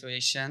use their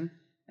intuition.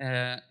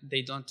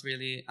 They don't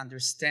really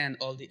understand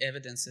all the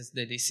evidences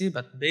that they see,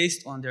 but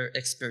based on their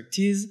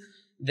expertise,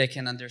 they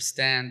can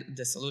understand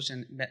the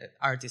solution.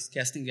 Artists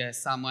casting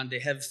as someone, they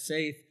have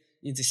faith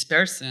in this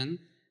person,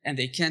 and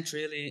they can't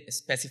really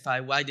specify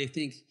why they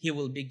think he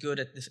will be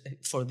good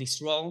for this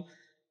role,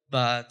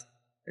 but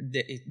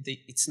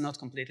it's not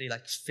completely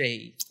like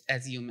faith,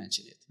 as you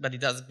mentioned it, but it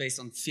does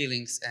based on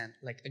feelings and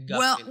like a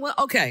gut feeling. Well,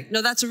 okay.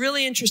 No, that's a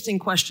really interesting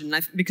question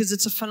because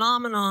it's a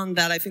phenomenon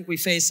that I think we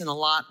face in a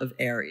lot of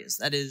areas.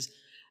 That is,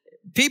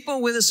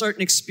 people with a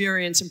certain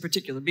experience in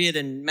particular, be it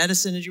in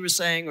medicine, as you were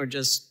saying, or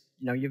just,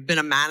 you've been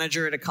a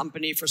manager at a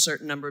company for a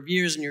certain number of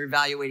years and you're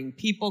evaluating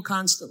people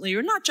constantly,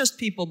 or not just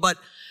people, but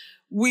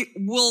we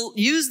will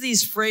use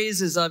these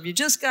phrases of, you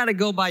just got to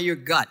go by your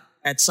gut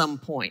at some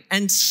point.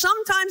 And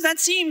sometimes that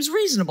seems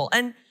reasonable.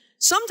 And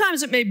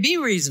sometimes it may be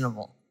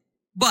reasonable.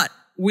 But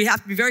we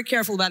have to be very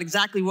careful about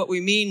exactly what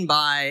we mean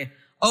by,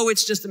 oh,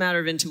 it's just a matter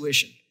of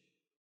intuition.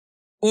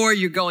 Or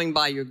you're going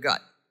by your gut.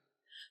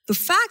 The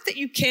fact that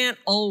you can't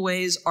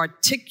always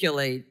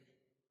articulate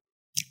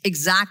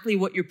exactly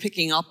what you're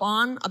picking up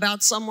on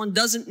about someone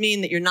doesn't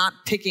mean that you're not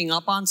picking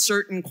up on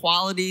certain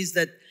qualities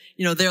that,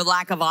 their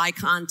lack of eye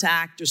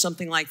contact or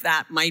something like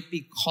that might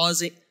be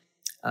causing...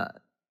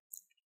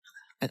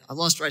 I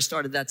lost where I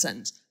started that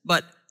sentence.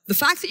 But the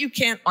fact that you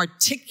can't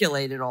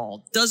articulate it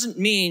all doesn't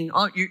mean,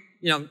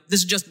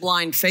 this is just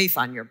blind faith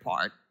on your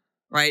part.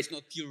 right? It's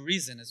not pure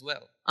reason as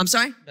well. I'm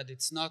sorry? But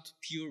it's not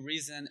pure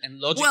reason and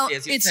logically, Well,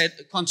 as you said,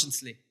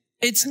 consciously.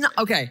 It's not,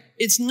 okay,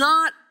 it's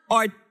not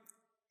art.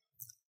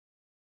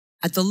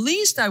 At the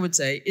least, I would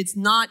say, it's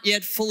not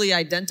yet fully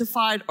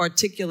identified,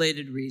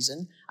 articulated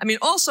reason. I mean,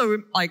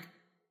 also, like,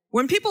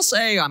 when people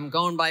say, I'm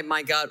going by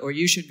my gut, or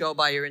you should go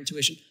by your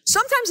intuition,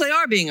 sometimes they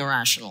are being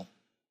irrational,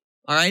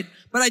 all right?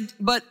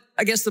 But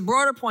I guess the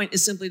broader point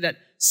is simply that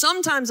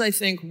sometimes I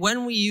think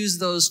when we use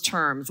those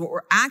terms, what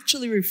we're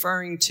actually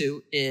referring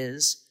to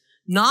is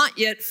not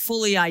yet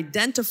fully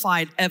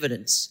identified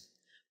evidence.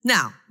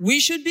 Now, we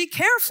should be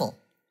careful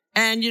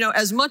and,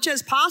 as much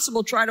as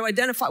possible, try to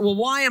identify, well,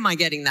 why am I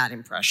getting that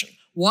impression?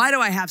 Why do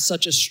I have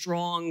such a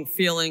strong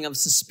feeling of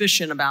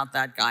suspicion about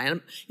that guy?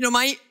 And,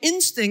 my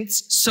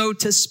instincts, so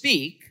to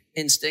speak,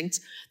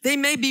 they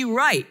may be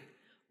right.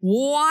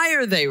 Why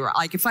are they right?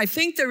 Like, if I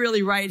think they're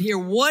really right here,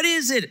 what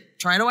is it?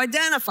 Try to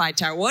identify,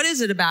 Tara. What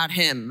is it about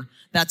him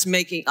that's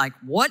making,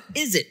 what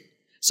is it?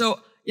 So,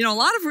 a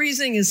lot of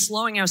reasoning is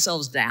slowing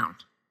ourselves down.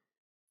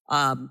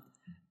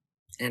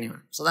 Anyway,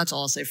 so that's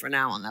all I'll say for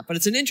now on that. But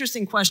it's an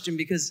interesting question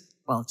because,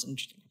 it's an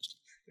interesting question.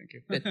 Thank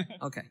you.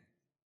 Okay.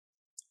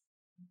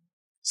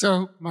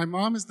 So my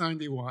mom is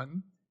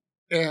 91,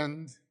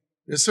 and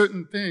there's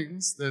certain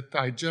things that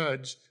I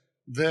judge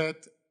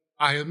that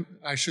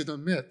I should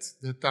omit,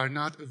 that are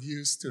not of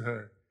use to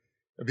her.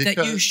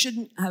 That you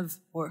shouldn't have,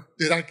 or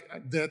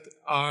that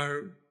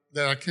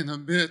I can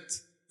omit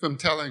from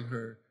telling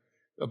her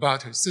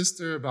about her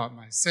sister, about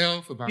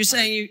myself, about. You're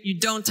saying you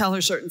don't tell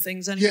her certain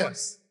things anymore?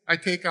 Yes, I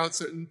take out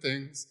certain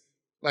things,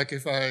 like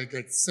if I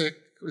get sick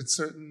with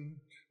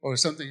or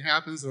something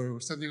happens, or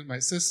something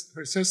with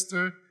her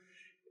sister,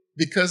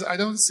 because I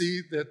don't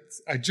see that,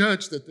 I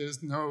judge that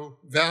there's no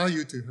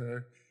value to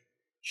her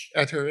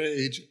at her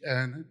age,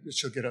 and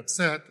she'll get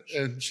upset,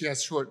 and she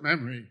has short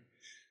memory.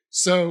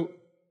 So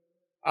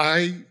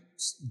I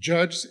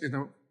judge,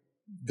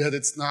 that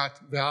it's not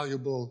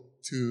valuable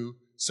to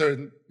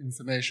certain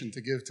information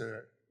to give to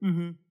her.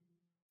 Mm-hmm.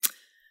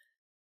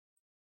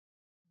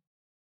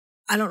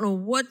 I don't know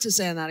what to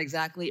say on that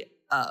exactly,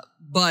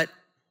 but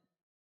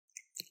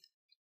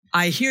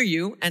I hear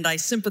you and I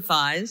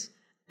sympathize,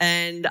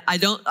 and I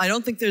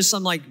don't think there's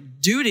some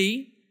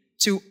duty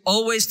to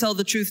always tell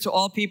the truth to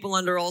all people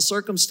under all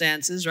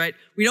circumstances, right?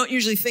 We don't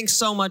usually think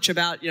so much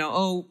about,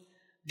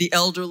 the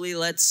elderly,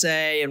 let's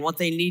say, and what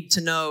they need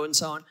to know and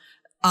so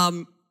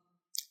on.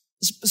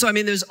 So,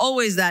 there's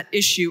always that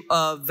issue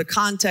of the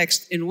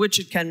context in which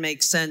it can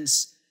make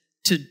sense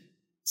to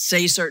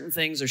say certain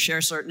things or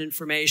share certain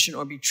information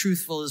or be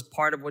truthful as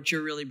part of what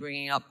you're really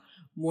bringing up,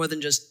 more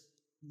than just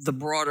the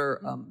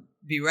broader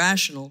be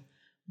rational.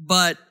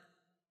 But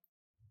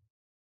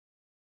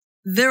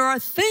there are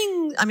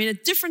things,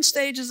 at different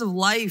stages of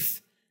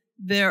life,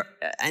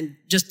 and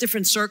just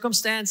different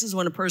circumstances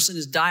when a person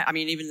is dying,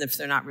 even if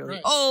they're not really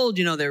old,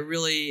 they're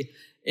really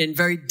in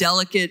very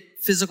delicate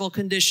physical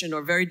condition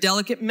or very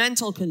delicate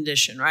mental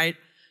condition, right?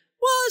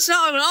 Well, it's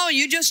not,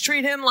 you just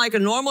treat him like a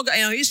normal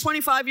guy. He's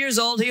 25 years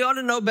old. He ought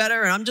to know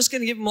better. And I'm just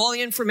going to give him all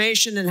the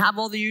information and have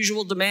all the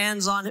usual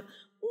demands on him.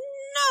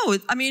 No,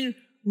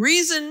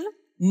 reason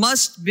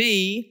must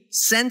be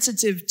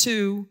sensitive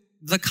to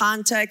the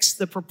context,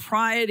 the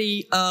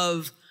propriety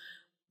of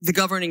the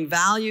governing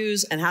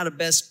values and how to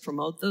best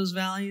promote those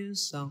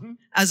values. So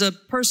as a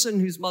person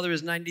whose mother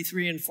is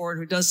 93 and 4 and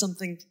who does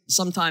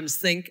sometimes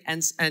think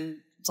and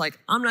it's like,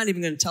 I'm not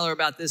even going to tell her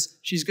about this.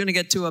 She's going to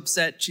get too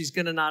upset. She's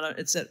going to not,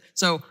 etc.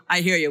 So I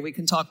hear you. We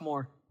can talk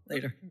more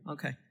later.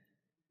 Okay.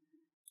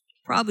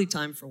 Probably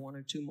time for one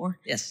or two more.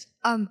 Yes.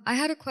 I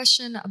had a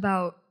question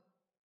about,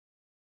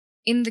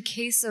 in the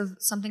case of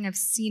something I've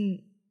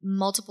seen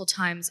multiple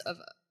times of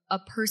a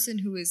person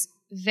who is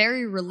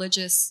very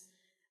religious,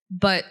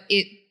 but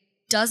it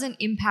doesn't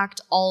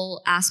impact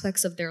all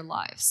aspects of their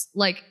lives.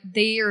 Like,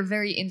 they are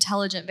very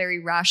intelligent,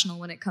 very rational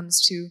when it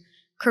comes to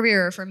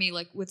career, for me,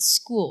 with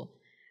school.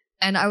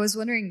 And I was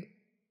wondering,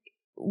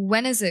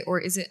 when is it, or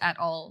is it at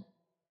all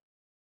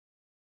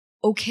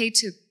okay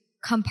to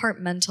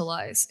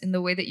compartmentalize in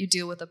the way that you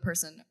deal with a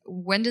person?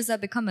 When does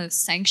that become a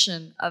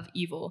sanction of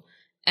evil?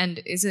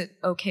 And is it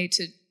okay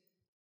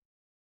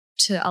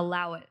to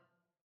allow it?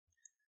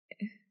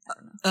 I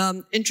don't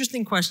know.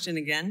 Interesting question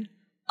again.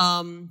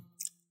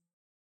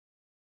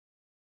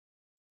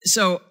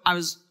 So I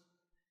was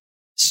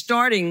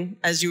starting,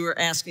 as you were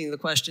asking the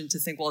question, to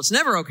think, well, it's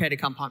never okay to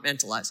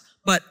compartmentalize.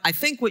 But I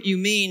think what you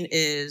mean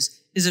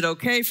is it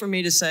okay for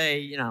me to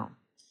say,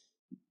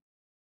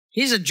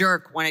 he's a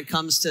jerk when it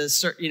comes to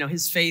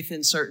his faith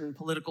in certain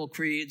political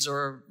creeds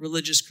or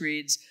religious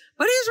creeds,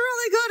 but he's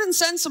really good and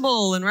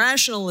sensible and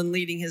rational in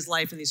leading his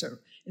life in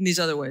these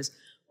other ways.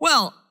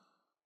 Well,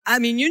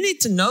 you need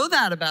to know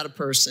that about a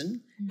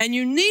person, and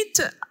you need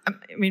to,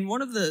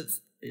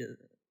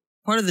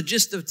 part of the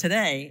gist of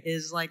today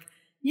is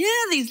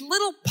these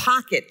little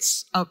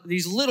pockets of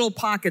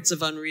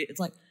unreal, it's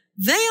like,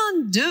 they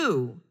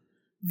undo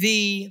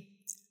the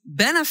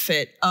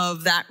benefit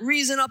of that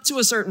reason up to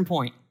a certain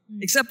point.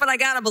 except, but I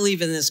got to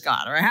believe in this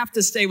God, or I have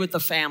to stay with the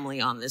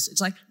family on this.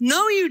 It's like,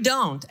 no, you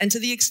don't. And to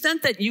the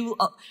extent that you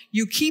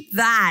keep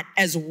that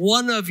as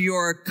one of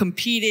your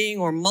competing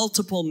or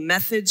multiple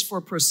methods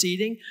for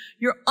proceeding,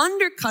 you're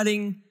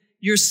undercutting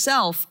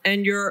yourself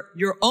and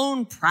your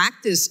own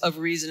practice of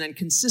reason and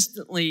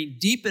consistently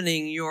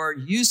deepening your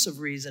use of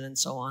reason and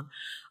so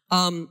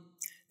on.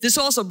 This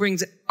also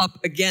brings up,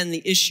 again,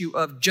 the issue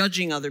of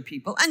judging other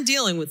people and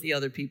dealing with the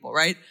other people,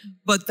 right?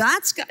 But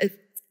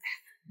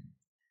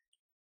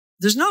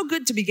there's no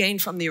good to be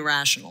gained from the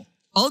irrational,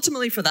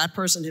 ultimately for that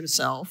person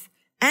himself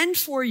and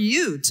for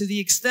you, to the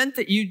extent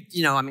that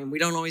we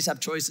don't always have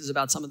choices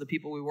about some of the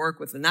people we work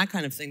with and that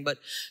kind of thing, but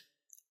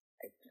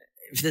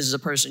if this is a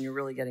person you're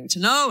really getting to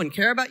know and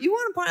care about, you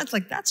want to point out, it's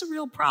like, that's a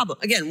real problem.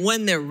 Again,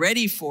 when they're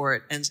ready for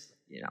it and,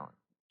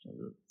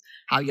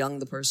 how young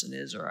the person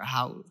is or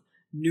how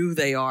new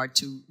they are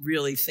to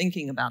really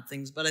thinking about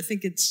things. But I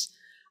think it's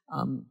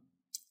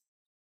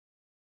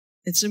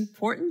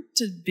important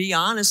to be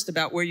honest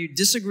about where you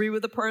disagree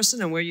with a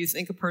person and where you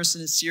think a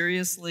person is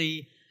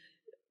seriously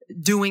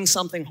doing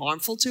something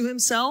harmful to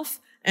himself.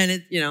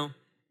 And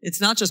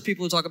it's not just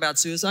people who talk about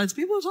suicide, it's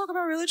people who talk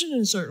about religion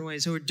in certain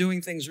ways who are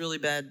doing things really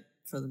bad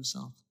for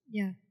themselves.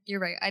 Yeah,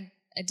 you're right. I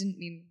didn't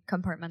mean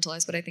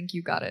compartmentalize, but I think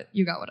you got it.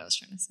 You got what I was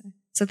trying to say.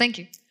 So thank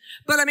you.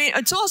 But I mean,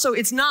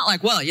 it's not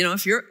like, well,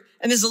 if you're,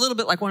 and this is a little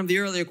bit like one of the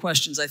earlier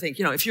questions, I think,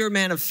 if you're a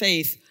man of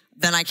faith,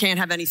 then I can't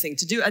have anything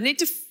to do. I need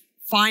to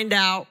find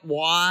out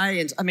why.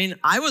 And I mean,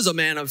 I was a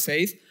man of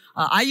faith.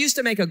 I used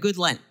to make a good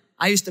Lent.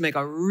 I used to make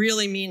a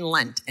really mean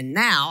Lent. And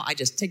now I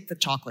just take the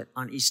chocolate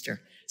on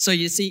Easter. So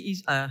you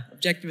see,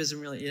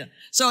 objectivism really, yeah.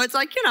 So it's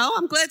like,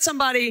 I'm glad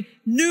somebody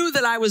knew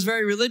that I was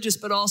very religious,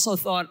 but also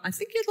thought, I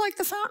think you'd like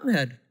the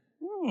Fountainhead.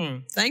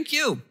 Thank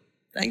you.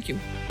 Thank you.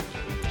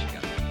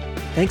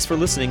 Thanks for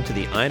listening to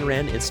the Ayn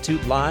Rand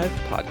Institute Live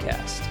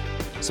podcast.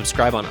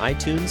 Subscribe on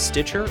iTunes,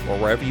 Stitcher, or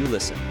wherever you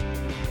listen.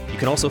 You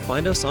can also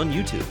find us on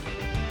YouTube.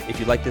 If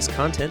you like this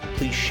content,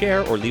 please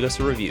share or leave us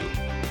a review.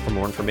 For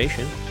more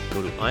information,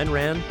 go to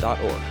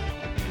aynrand.org.